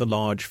or the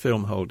large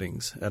film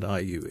holdings at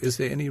IU? Is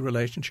there any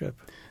relationship?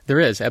 There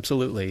is,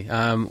 absolutely.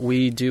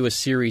 We do a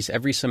series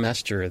every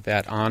semester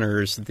that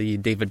honors the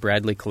David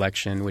Bradley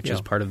collection, which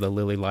is part of the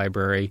Lilly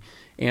Library,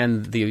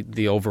 and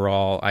the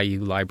overall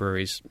IU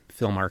Library's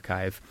film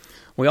archive.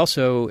 We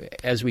also,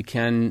 as we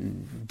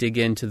can, dig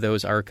into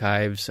those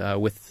archives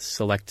with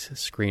select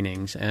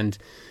screenings. And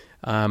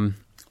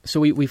so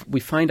we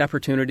find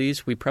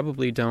opportunities. We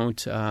probably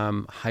don't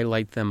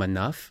highlight them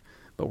enough,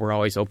 but we're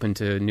always open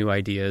to new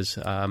ideas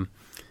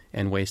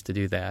and ways to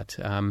do that.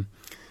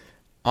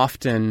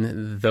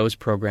 Often those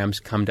programs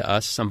come to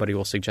us. Somebody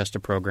will suggest a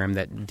program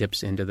that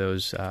dips into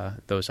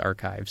those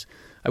archives.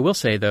 I will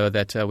say, though,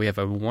 that we have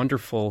a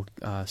wonderful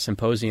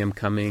symposium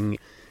coming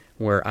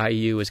where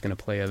IU is going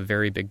to play a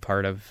very big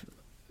part of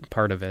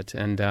it,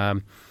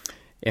 and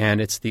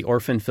it's the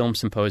Orphan Film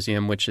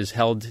Symposium, which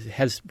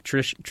has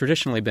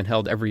traditionally been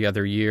held every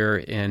other year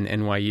in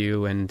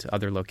NYU and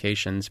other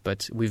locations,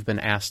 but we've been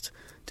asked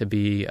to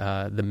be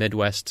the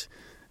Midwest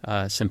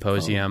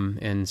symposium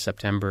in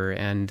September,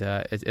 and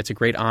it's a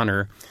great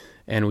honor.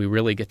 And we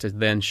really get to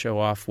then show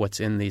off what's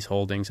in these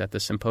holdings at the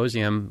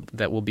symposium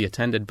that will be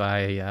attended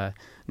by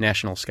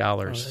national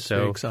scholars. That's so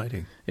very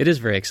exciting. It is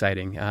very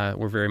exciting.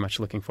 We're very much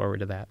looking forward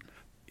to that.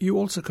 You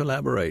also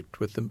collaborate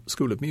with the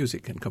School of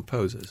Music and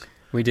composers.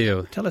 We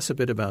do. Tell us a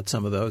bit about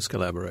some of those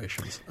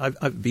collaborations.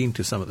 I've been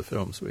to some of the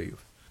films where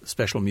you've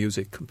special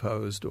music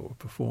composed or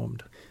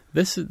performed.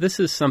 This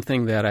is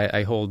something that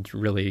I hold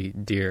really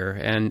dear,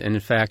 and in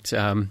fact,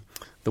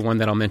 the one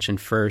that I'll mention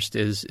first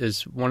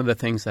is one of the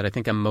things that I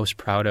think I'm most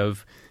proud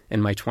of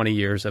in my 20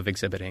 years of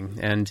exhibiting.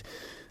 And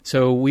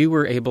so we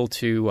were able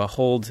to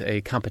hold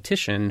a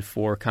competition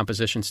for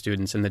composition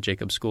students in the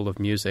Jacobs School of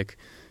Music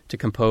to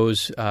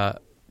compose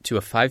to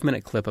a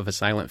 5-minute clip of a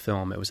silent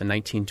film. It was a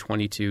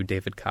 1922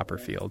 David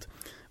Copperfield.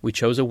 We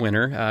chose a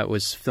winner. It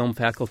was film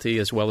faculty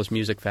as well as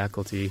music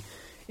faculty,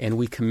 and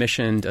we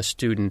commissioned a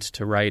student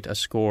to write a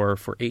score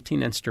for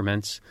 18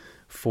 instruments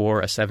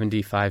for a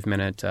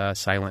 75-minute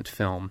silent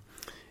film.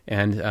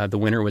 And the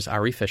winner was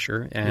Ari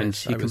Fisher, and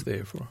yes, I was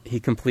there for. He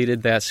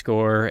completed that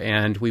score,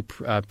 and we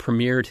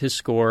premiered his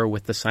score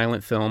with the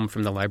silent film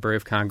from the Library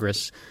of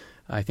Congress,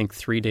 I think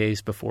 3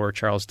 days before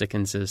Charles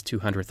Dickens'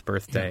 200th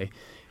birthday. Yeah.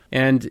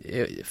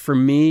 And for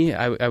me,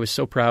 I was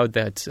so proud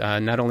that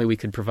not only we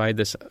could provide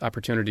this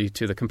opportunity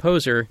to the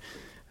composer,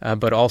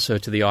 but also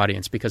to the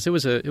audience, because it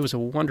was a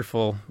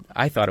wonderful.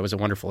 I thought it was a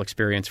wonderful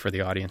experience for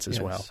the audience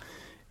as well.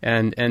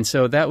 And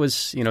so that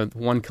was,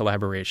 one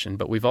collaboration.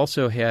 But we've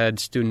also had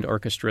student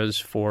orchestras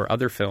for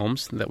other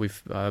films that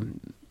we've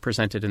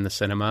presented in the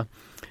cinema.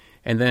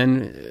 And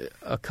then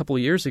a couple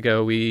of years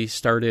ago, we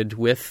started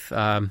with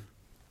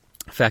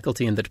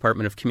faculty in the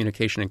Department of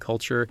Communication and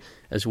Culture,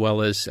 as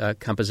well as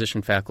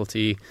composition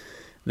faculty,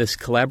 this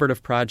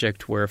collaborative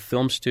project where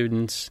film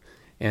students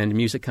and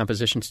music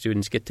composition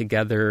students get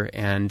together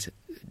and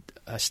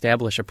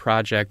establish a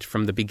project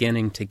from the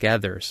beginning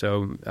together.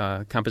 So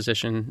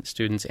composition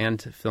students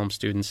and film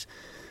students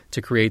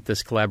to create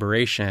this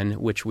collaboration,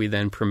 which we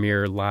then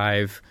premiere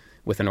live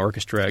with an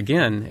orchestra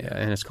again,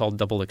 and it's called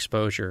Double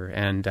Exposure.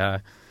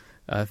 And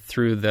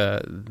through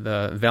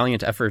the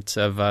valiant efforts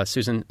of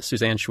Suzanne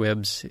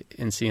Schwibs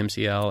in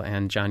CMCL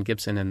and John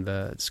Gibson in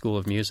the School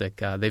of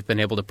Music, they've been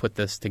able to put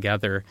this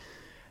together.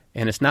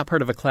 And it's not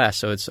part of a class,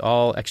 so it's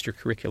all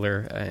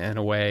extracurricular in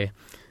a way.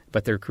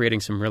 But they're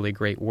creating some really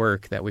great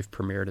work that we've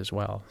premiered as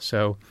well.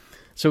 So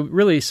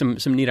really some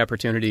neat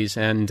opportunities.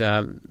 And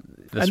then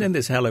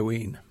there's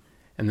Halloween.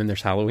 And then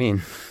there's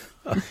Halloween.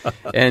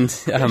 And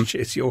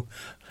it's your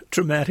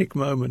dramatic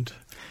moment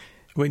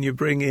when you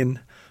bring in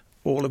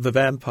all of the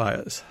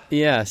vampires.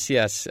 Yes.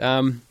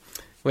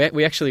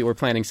 We actually were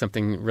planning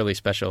something really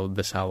special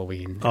this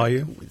Halloween. Are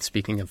you?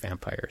 Speaking of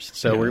vampires.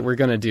 So we're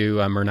going to do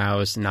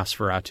Murnau's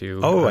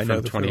Nosferatu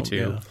from 22.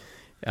 Film,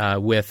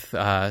 with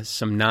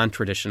some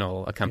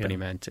non-traditional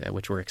accompaniment,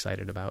 which we're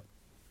excited about.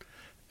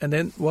 And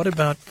then what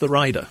about The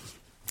Rider?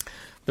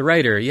 The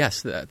Rider,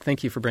 yes.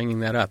 Thank you for bringing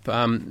that up.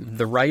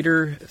 The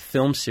Rider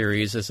film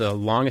series is a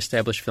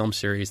long-established film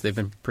series. They've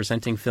been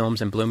presenting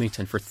films in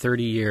Bloomington for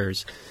 30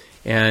 years.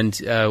 And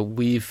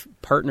we've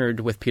partnered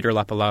with Peter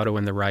Lapalato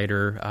and The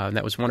Rider.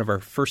 That was one of our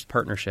first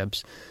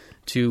partnerships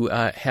to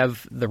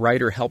have The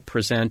Rider help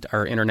present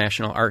our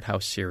International Art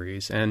House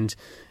series. And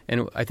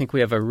I think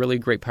we have a really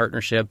great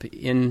partnership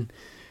in,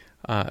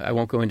 I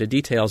won't go into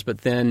details, but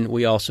then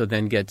we also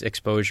then get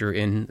exposure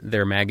in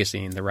their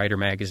magazine, the Rider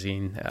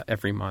magazine,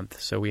 every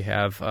month. So we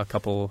have a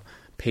couple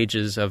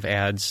pages of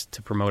ads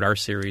to promote our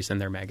series in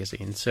their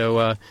magazine. So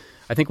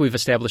I think we've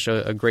established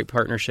a great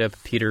partnership.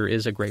 Peter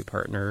is a great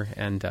partner,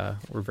 and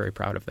we're very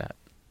proud of that.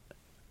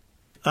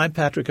 I'm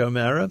Patrick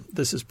O'Mara.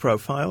 This is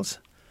Profiles.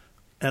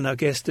 And our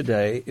guest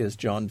today is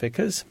John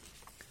Vickers,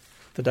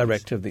 the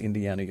director of the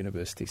Indiana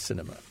University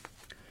Cinema.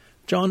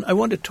 John, I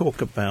want to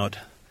talk about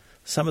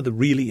some of the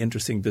really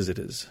interesting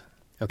visitors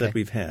that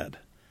we've had.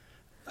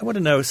 I want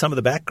to know some of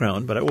the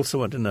background, but I also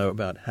want to know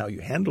about how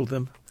you handled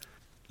them.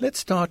 Let's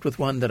start with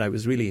one that I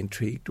was really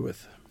intrigued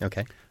with.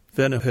 Okay.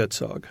 Werner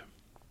Herzog.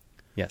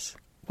 Yes.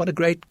 What a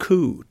great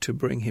coup to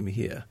bring him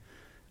here.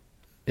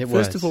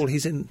 First of all,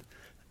 he's in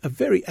a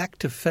very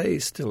active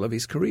phase still of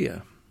his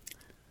career.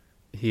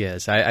 He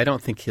is. I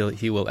don't think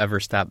he will ever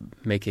stop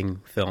making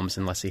films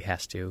unless he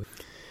has to.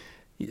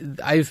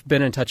 I've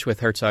been in touch with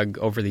Herzog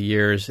over the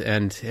years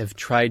and have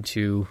tried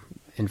to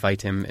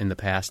invite him in the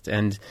past.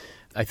 And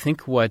I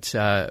think what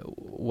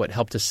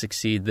helped us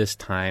succeed this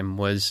time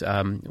was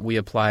we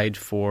applied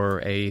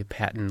for a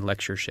Patton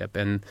lectureship.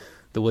 And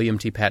the William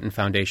T. Patton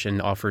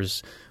Foundation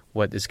offers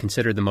what is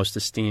considered the most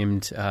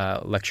esteemed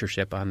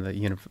lectureship on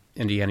the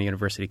Indiana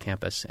University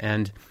campus.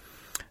 And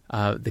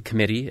the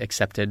committee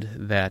accepted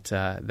that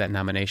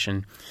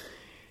nomination.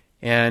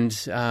 And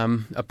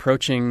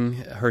approaching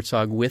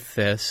Herzog with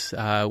this,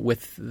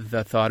 with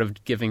the thought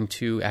of giving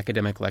 2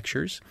 academic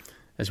lectures,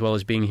 as well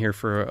as being here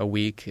for a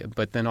week,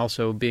 but then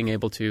also being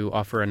able to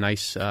offer a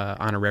nice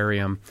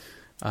honorarium,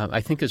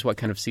 I think is what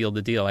kind of sealed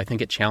the deal. I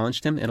think it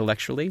challenged him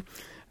intellectually.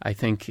 I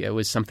think it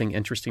was something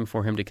interesting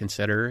for him to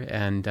consider.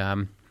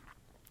 And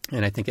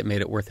and I think it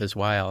made it worth his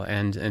while.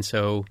 And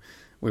so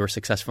we were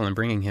successful in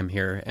bringing him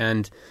here.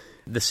 And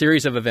the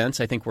series of events,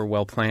 I think, were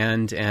well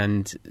planned.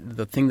 And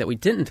the thing that we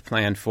didn't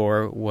plan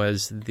for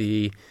was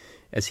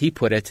as he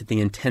put it, the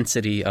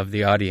intensity of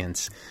the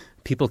audience.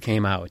 People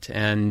came out,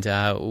 and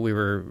we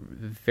were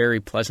very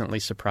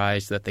pleasantly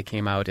surprised that they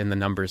came out in the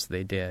numbers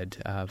they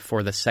did.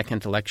 For the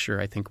second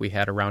lecture, I think we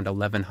had around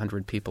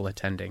 1,100 people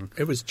attending.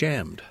 It was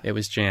jammed.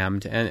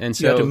 And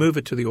so you had to move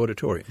it to the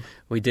auditorium.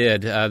 We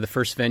did. The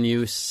first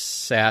venue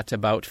sat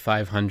about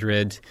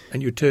 500.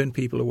 And you turned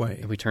people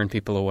away. We turned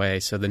people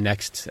away. So the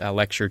next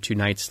lecture, 2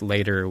 nights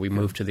later, we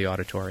moved to the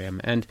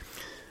auditorium. And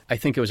I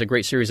think it was a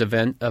great series of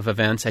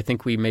events. I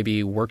think we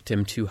maybe worked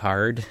him too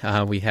hard.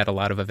 We had a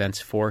lot of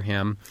events for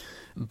him,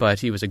 but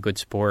he was a good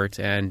sport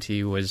and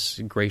he was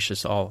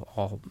gracious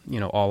all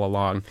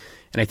along.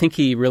 And I think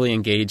he really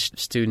engaged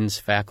students,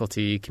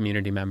 faculty,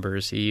 community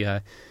members. He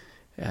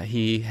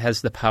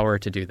has the power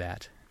to do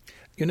that.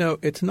 You know,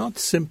 it's not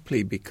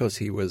simply because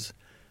he was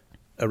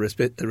a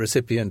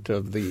recipient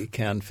of the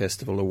Cannes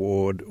Festival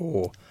Award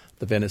or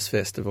the Venice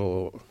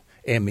Festival,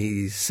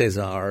 Emmys,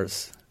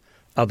 Césars,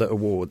 other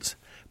awards.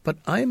 But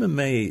I'm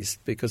amazed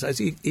because I was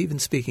even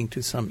speaking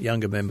to some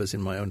younger members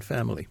in my own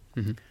family,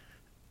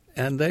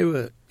 and they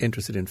were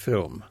interested in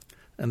film.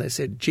 And they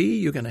said, gee,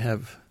 you're going to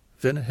have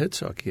Werner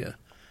Herzog here.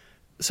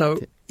 So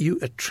you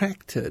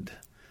attracted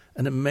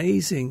an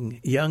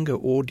amazing younger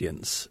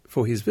audience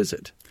for his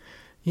visit.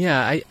 Yeah,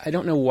 I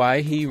don't know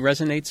why he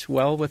resonates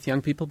well with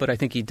young people, but I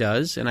think he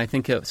does. And I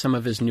think some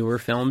of his newer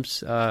films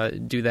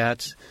do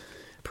that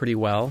pretty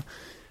well.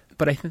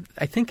 But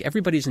I think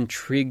everybody's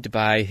intrigued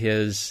by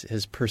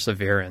his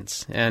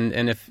perseverance.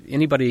 And if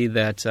anybody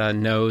that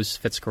knows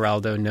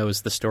Fitzcarraldo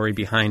knows the story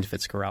behind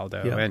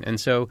Fitzcarraldo. Yeah. And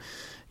so,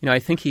 I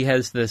think he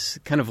has this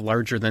kind of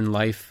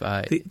larger-than-life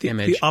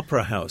image. The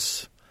opera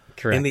house.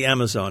 Correct. In the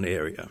Amazon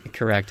area.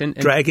 Correct. And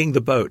dragging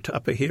the boat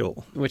up a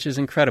hill. Which is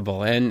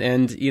incredible. And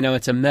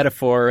it's a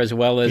metaphor as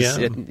well as,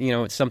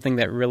 it's something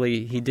that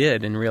really he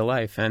did in real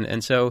life.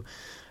 And so,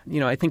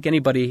 I think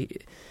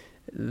anybody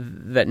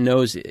that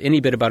knows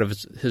any bit about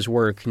his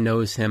work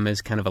knows him as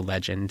kind of a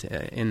legend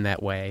in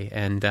that way.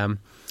 And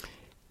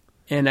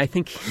I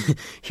think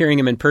hearing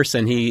him in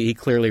person, he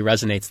clearly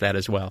resonates that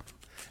as well.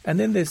 And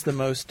then there's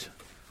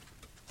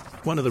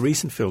one of the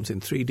recent films in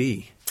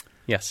 3D.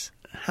 Yes.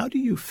 How do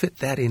you fit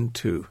that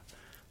into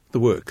the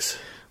works?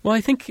 Well,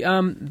 I think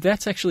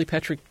that's actually,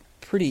 Patrick,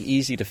 pretty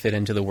easy to fit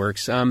into the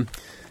works.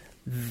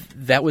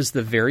 That was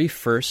the very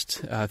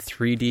first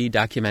 3D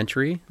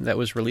documentary that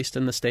was released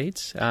in the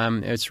States.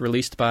 It's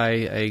released by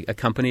a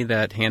company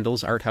that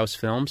handles art house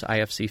films,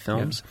 IFC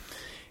Films. Yeah.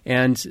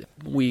 And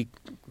we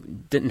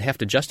didn't have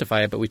to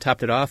justify it, but we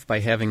topped it off by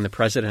having the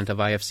president of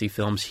IFC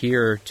Films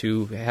here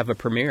to have a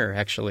premiere,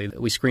 actually.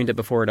 We screened it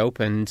before it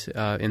opened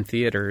in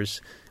theaters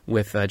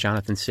with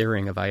Jonathan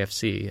Searing of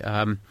IFC.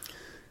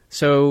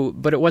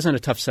 But it wasn't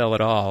a tough sell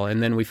at all.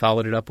 And then we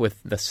followed it up with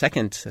the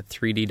second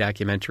 3D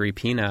documentary,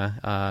 Pina,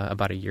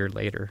 about a year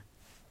later.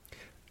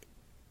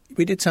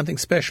 We did something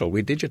special.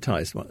 We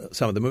digitized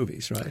some of the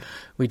movies, right?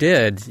 We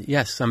did,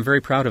 yes. I'm very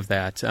proud of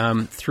that.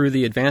 Through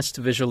the Advanced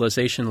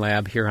Visualization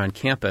Lab here on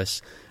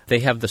campus, they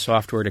have the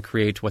software to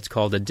create what's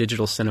called a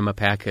digital cinema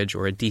package,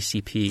 or a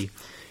DCP.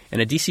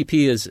 And a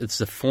DCP it's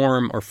the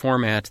form or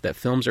format that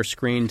films are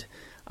screened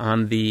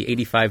on the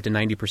 85 to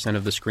 90%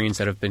 of the screens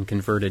that have been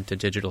converted to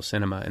digital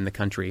cinema in the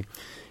country.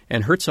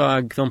 And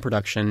Herzog Film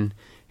Production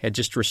had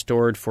just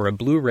restored for a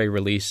Blu-ray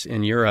release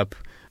in Europe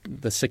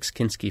the 6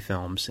 Kinski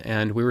films.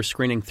 And we were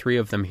screening 3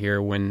 of them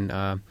here when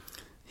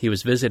he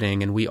was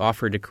visiting, and we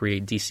offered to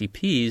create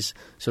DCPs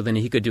so then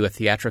he could do a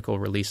theatrical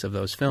release of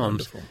those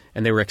films. Wonderful.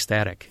 And they were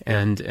ecstatic. Yeah.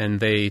 And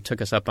they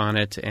took us up on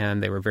it,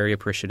 and they were very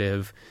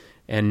appreciative.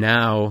 And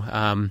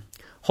now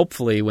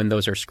hopefully, when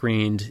those are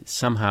screened,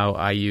 somehow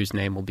IU's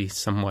name will be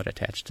somewhat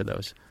attached to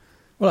those.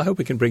 Well, I hope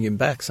we can bring him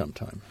back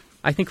sometime.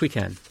 I think we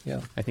can.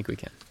 Yeah. I think we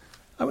can.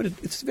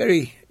 It's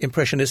very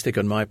impressionistic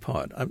on my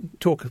part. I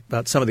talk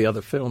about some of the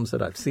other films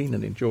that I've seen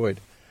and enjoyed.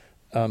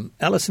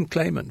 Alison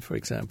Kleiman, for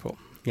example.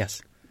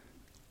 Yes.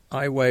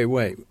 Ai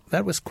Weiwei.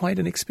 That was quite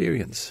an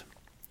experience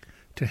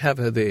to have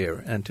her there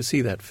and to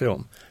see that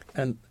film.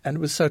 And it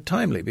was so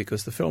timely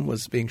because the film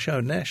was being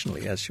shown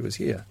nationally as she was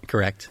here.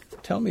 Correct.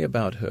 Tell me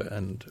about her.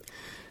 And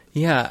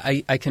yeah,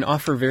 I can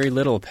offer very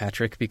little,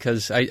 Patrick,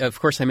 because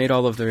of course I made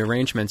all of the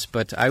arrangements,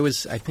 but I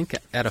was, I think,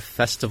 at a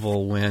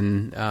festival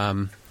when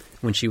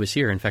she was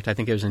here. In fact, I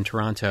think it was in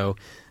Toronto.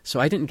 So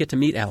I didn't get to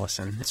meet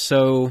Alison.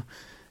 So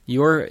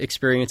your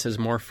experience is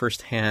more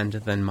firsthand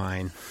than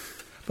mine.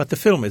 But the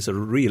film is a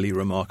really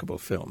remarkable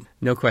film.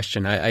 No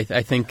question. I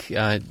think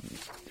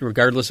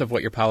regardless of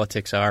what your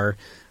politics are,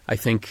 I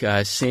think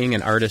seeing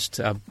an artist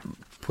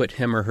put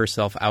him or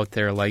herself out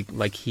there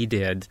like he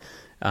did,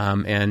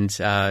 and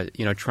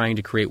trying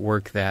to create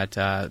work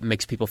that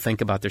makes people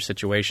think about their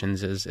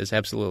situations is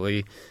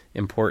absolutely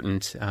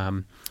important.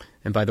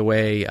 And by the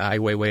way, Ai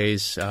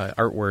Weiwei's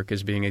artwork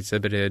is being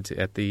exhibited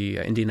at the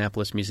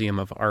Indianapolis Museum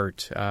of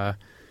Art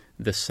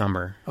this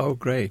summer. Oh,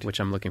 great. Which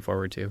I'm looking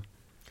forward to.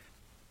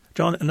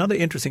 John, another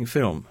interesting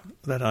film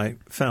that I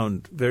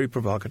found very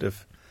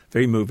provocative,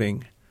 very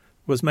moving,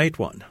 was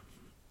Matewan.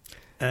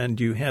 And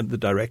you had the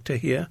director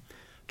here,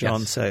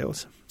 John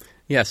Sayles.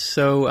 Yes,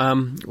 so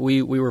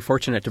we were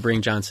fortunate to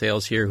bring John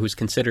Sayles here, who's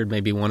considered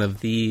maybe one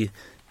of the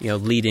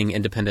leading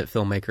independent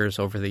filmmakers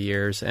over the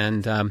years.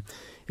 And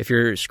if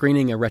you're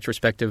screening a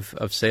retrospective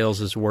of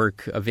Sayles'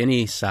 work of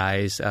any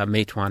size,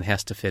 Matewan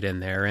has to fit in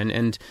there.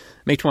 And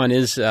Matewan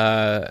is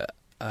a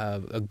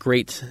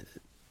great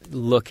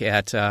look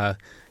at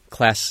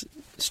class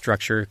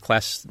structure,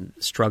 class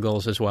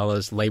struggles, as well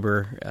as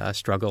labor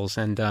struggles.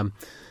 And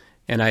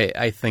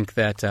I think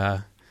that,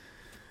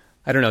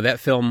 I don't know, that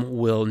film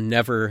will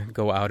never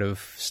go out of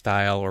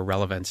style or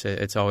relevance.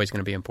 It's always going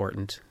to be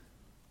important.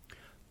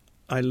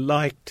 I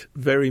liked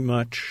very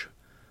much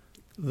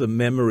The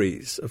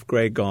Memories of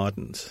Grey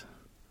Gardens.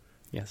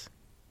 Yes.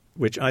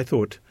 Which I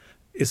thought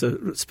is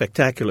a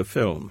spectacular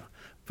film.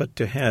 But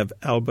to have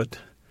Albert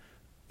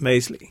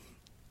Maisley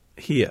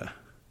here.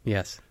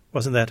 Yes.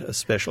 Wasn't that a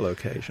special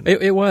occasion?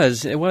 It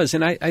was.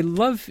 And I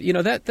love,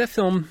 that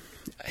film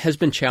has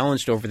been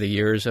challenged over the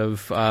years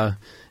of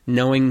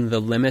knowing the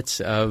limits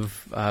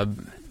of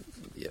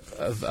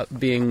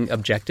being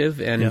objective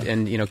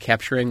and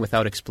capturing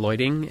without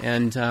exploiting.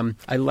 And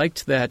I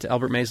liked that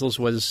Albert Maysles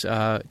was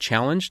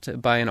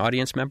challenged by an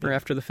audience member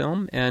after the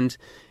film, and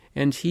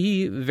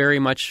he very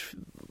much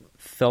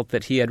felt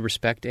that he had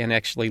respect and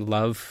actually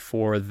love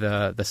for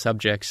the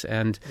subjects.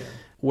 And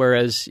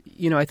whereas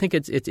I think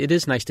it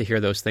is nice to hear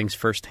those things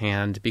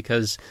firsthand,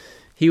 because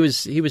he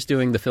was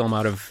doing the film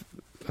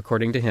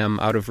according to him,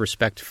 out of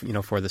respect,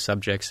 for the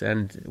subjects,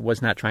 and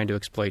was not trying to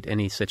exploit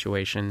any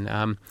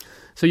situation.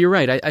 So you're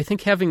right. I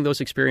think having those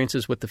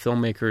experiences with the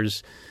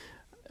filmmakers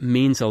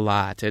means a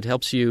lot. It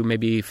helps you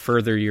maybe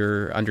further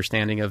your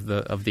understanding of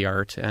the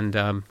art. And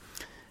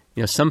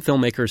some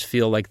filmmakers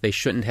feel like they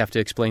shouldn't have to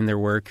explain their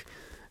work,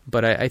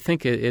 but I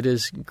think it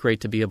is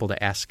great to be able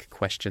to ask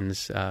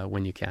questions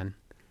when you can.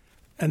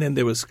 And then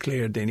there was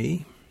Claire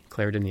Denis.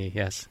 Claire Denis,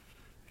 yes.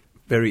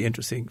 Very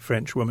interesting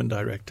French woman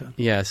director.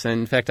 Yes,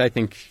 and in fact,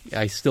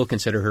 I still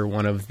consider her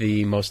one of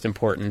the most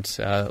important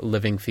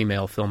living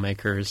female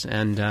filmmakers,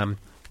 and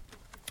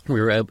we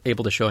were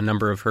able to show a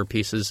number of her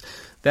pieces.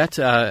 That,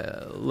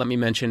 let me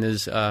mention,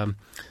 is a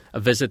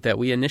visit that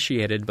we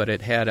initiated, but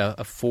it had a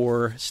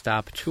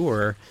 4-stop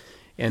tour,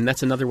 and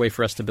that's another way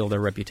for us to build our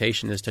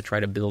reputation, is to try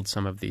to build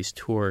some of these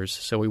tours.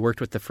 So we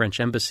worked with the French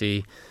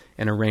Embassy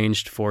and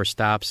arranged 4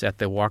 stops at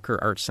the Walker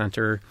Art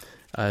Center,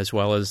 as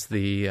well as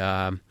the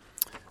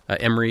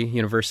Emory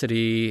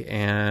University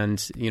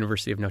and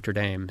University of Notre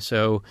Dame.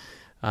 So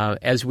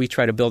as we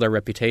try to build our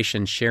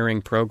reputation,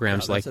 sharing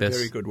programs like this... That's a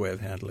very good way of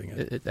handling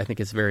it. I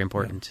think it's very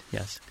important,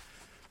 yes.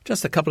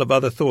 Just a couple of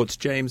other thoughts.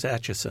 James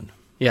Acheson.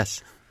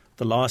 Yes.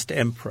 The Last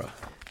Emperor.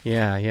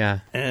 Yeah.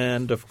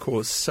 And, of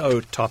course,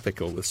 so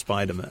topical with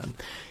Spider-Man.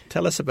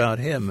 Tell us about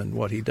him and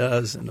what he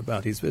does and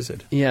about his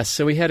visit. Yes,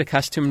 so we had a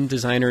costume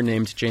designer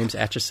named James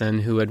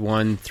Acheson who had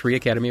won 3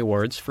 Academy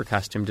Awards for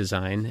costume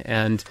design,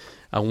 and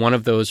one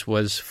of those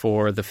was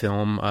for the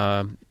film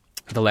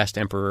The Last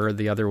Emperor,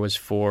 the other was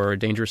for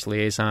Dangerous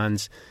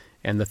Liaisons,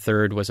 and the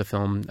third was a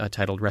film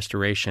titled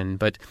Restoration.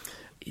 But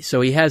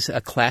so he has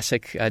a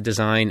classic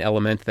design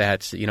element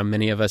that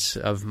many of us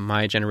of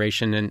my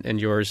generation and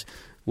yours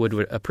would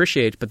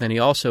appreciate, but then he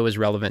also is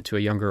relevant to a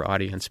younger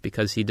audience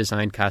because he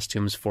designed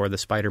costumes for the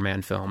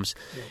Spider-Man films.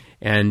 Yeah.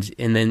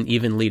 And then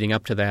even leading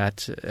up to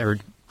that, or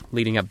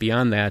leading up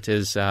beyond that,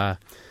 is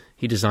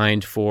he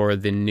designed for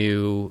the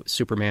new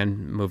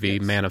Superman movie,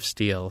 yes, Man of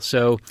Steel.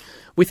 So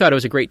we thought it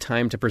was a great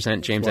time to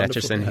present James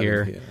Acheson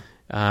here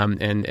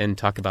and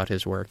talk about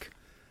his work.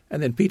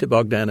 And then Peter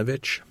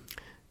Bogdanovich,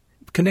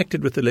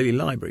 connected with the Lilly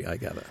Library, I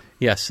gather.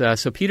 Yes.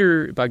 So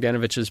Peter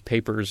Bogdanovich's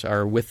papers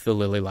are with the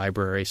Lilly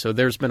Library. So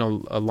there's been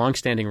a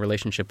long-standing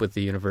relationship with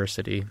the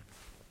university.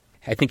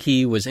 I think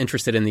he was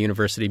interested in the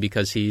university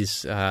because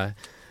he's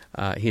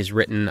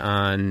written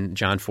on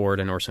John Ford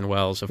and Orson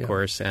Welles, of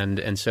course,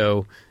 and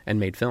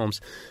made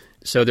films.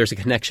 So there's a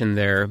connection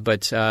there.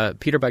 But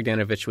Peter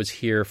Bogdanovich was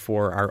here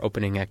for our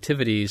opening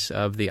activities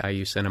of the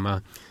IU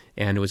Cinema,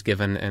 and was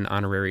given an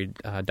honorary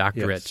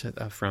doctorate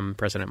from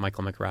President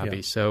Michael McRobbie.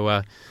 Yeah.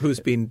 So,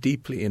 who's been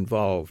deeply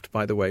involved,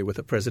 by the way, with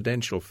a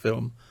presidential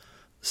film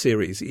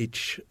series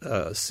each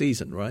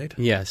season, right?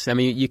 Yes. I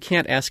mean, you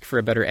can't ask for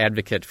a better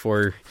advocate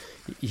for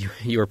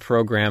your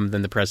program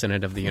than the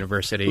president of the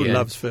university. Who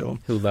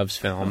loves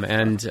film.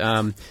 And,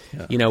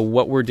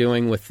 what we're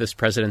doing with this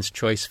President's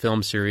Choice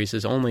film series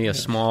is only a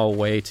small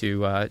way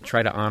to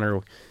try to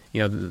honor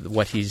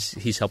what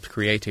he's helped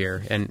create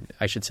here, and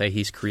I should say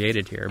he's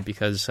created here,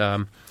 because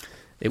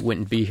it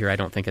wouldn't be here, I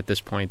don't think, at this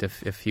point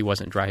if he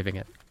wasn't driving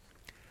it.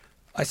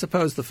 I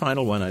suppose the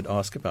final one I'd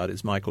ask about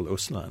is Michael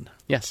Uslan.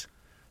 Yes.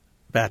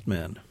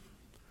 Batman.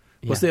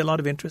 Was there a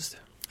lot of interest?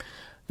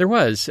 There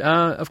was,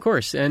 of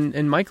course,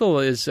 and Michael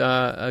is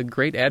a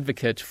great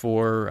advocate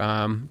for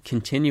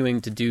continuing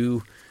to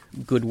do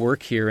good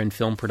work here in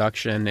film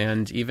production,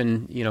 and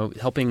even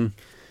helping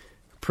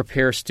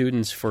prepare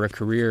students for a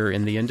career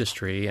in the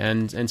industry.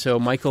 And so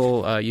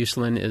Michael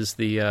Uslan is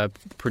the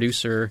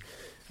producer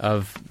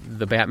of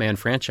the Batman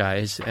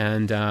franchise,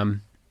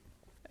 and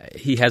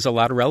he has a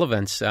lot of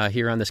relevance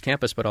here on this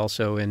campus, but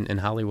also in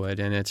Hollywood,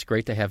 and it's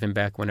great to have him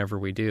back whenever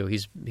we do.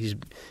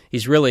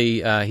 He's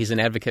really he's an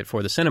advocate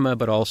for the cinema,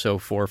 but also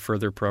for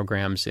further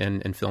programs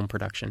in film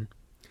production.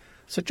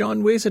 So,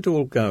 John, where's it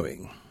all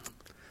going?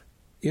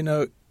 You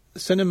know,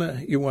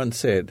 cinema, you once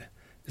said,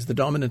 is the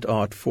dominant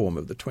art form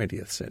of the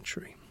 20th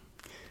century.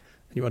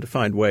 And you want to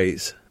find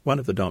ways, one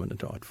of the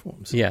dominant art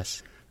forms.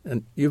 Yes.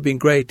 And you've been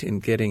great in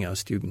getting our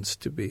students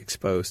to be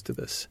exposed to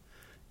this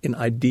in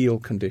ideal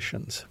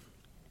conditions.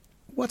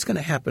 What's going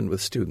to happen with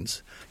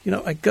students? You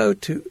know, I go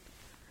to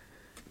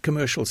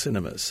commercial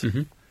cinemas,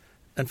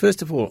 and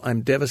first of all,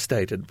 I'm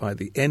devastated by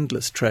the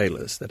endless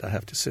trailers that I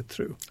have to sit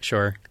through.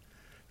 Sure.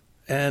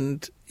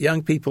 And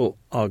young people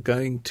are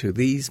going to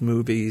these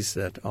movies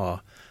that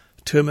are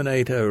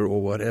Terminator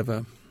or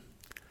whatever.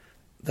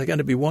 They're going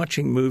to be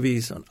watching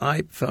movies on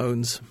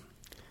iPhones.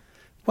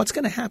 What's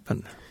going to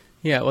happen?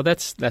 Yeah, well,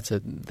 that's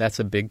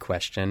a big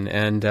question,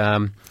 and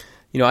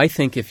I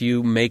think if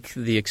you make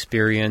the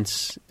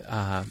experience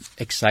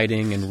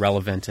exciting and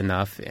relevant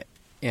enough,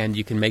 and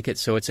you can make it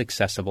so it's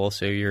accessible,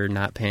 so you're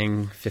not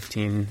paying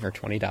 $15 or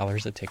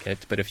 $20 a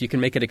ticket, but if you can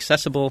make it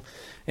accessible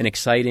and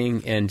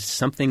exciting and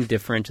something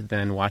different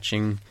than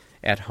watching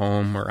at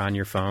home or on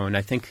your phone,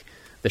 I think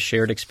the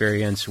shared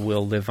experience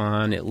will live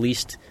on, at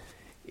least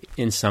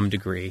in some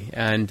degree.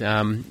 And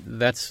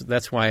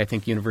that's why I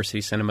think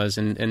university cinemas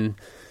and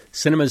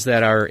cinemas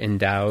that are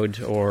endowed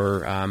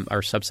or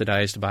are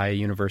subsidized by a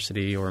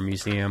university or a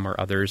museum or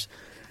others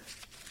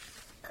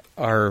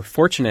are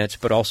fortunate,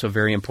 but also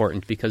very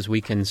important, because we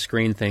can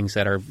screen things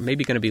that are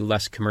maybe going to be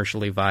less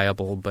commercially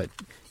viable, but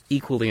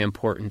equally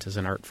important as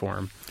an art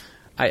form.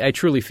 I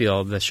truly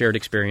feel the shared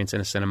experience in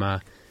a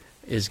cinema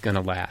is going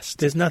to last.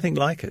 There's nothing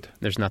like it.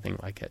 There's nothing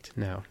like it,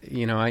 no.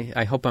 You know,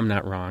 I hope I'm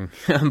not wrong,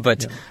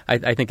 but yeah.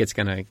 I think it's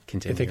going to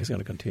continue. I think it's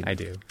going to continue. I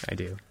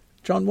do.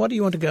 John, what do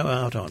you want to go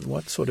out on?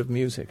 What sort of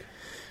music?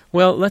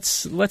 Well,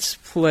 let's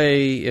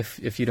play,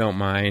 if you don't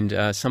mind,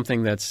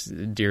 something that's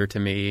dear to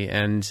me,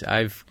 and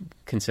I've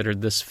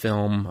considered this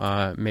film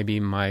maybe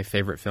my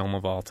favorite film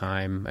of all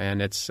time,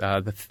 and it's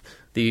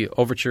the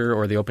overture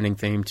or the opening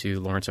theme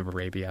to Lawrence of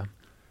Arabia.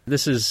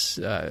 This is,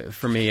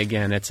 for me,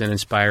 again, it's an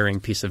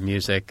inspiring piece of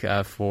music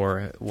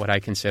for what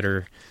I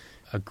consider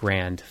a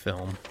grand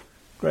film.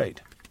 Great.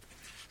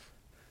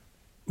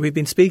 We've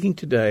been speaking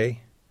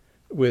today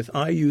with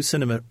IU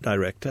Cinema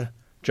Director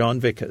John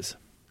Vickers.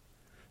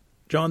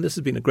 John, this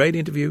has been a great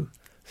interview.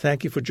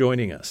 Thank you for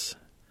joining us.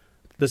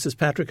 This is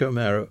Patrick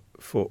O'Mara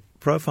for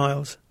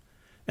Profiles,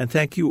 and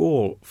thank you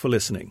all for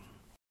listening.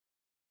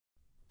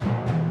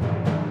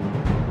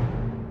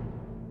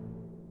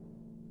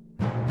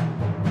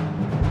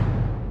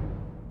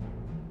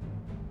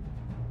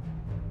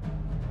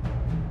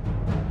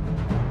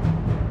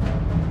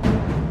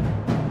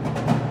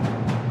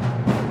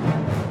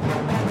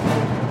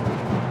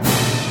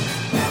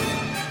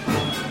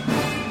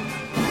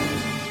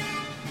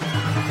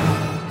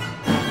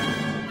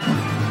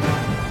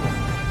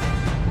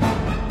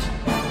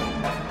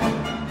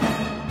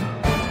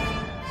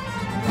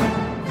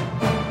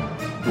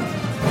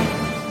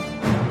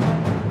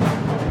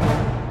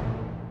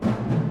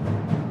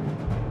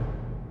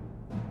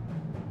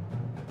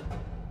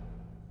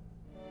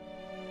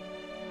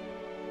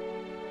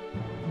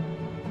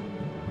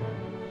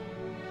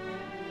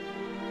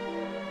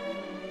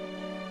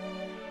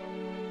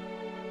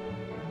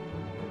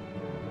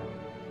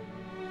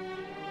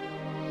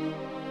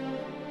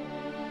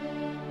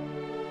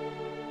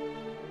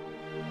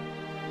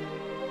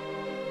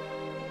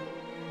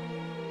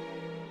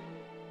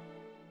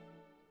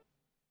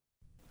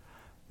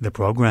 The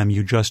program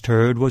you just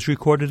heard was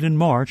recorded in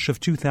March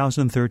of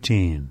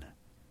 2013.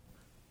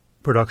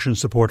 Production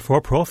support for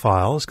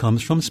Profiles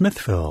comes from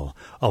Smithville,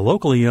 a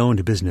locally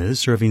owned business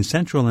serving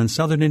central and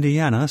southern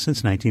Indiana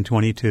since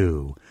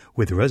 1922,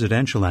 with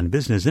residential and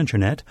business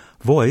internet,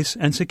 voice,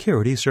 and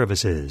security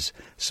services.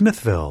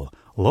 Smithville,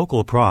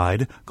 local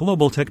pride,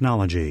 global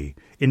technology.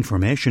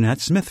 Information at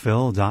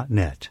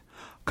smithville.net.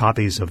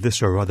 Copies of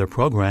this or other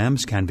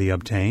programs can be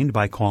obtained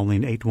by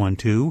calling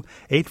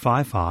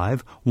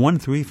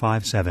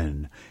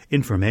 812-855-1357.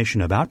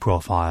 Information about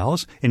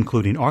Profiles,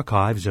 including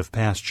archives of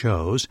past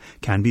shows,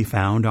 can be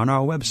found on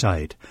our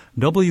website,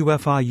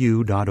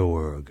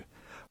 wfiu.org.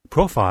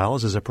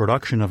 Profiles is a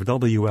production of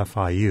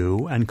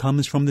WFIU and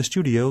comes from the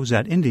studios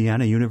at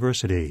Indiana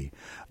University.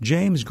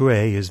 James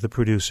Gray is the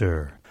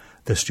producer.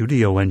 The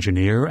studio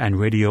engineer and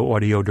radio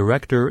audio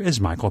director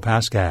is Michael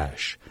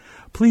Paskash.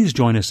 Please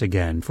join us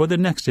again for the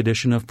next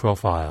edition of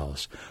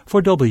Profiles. For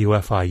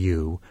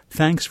WFIU,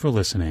 thanks for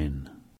listening.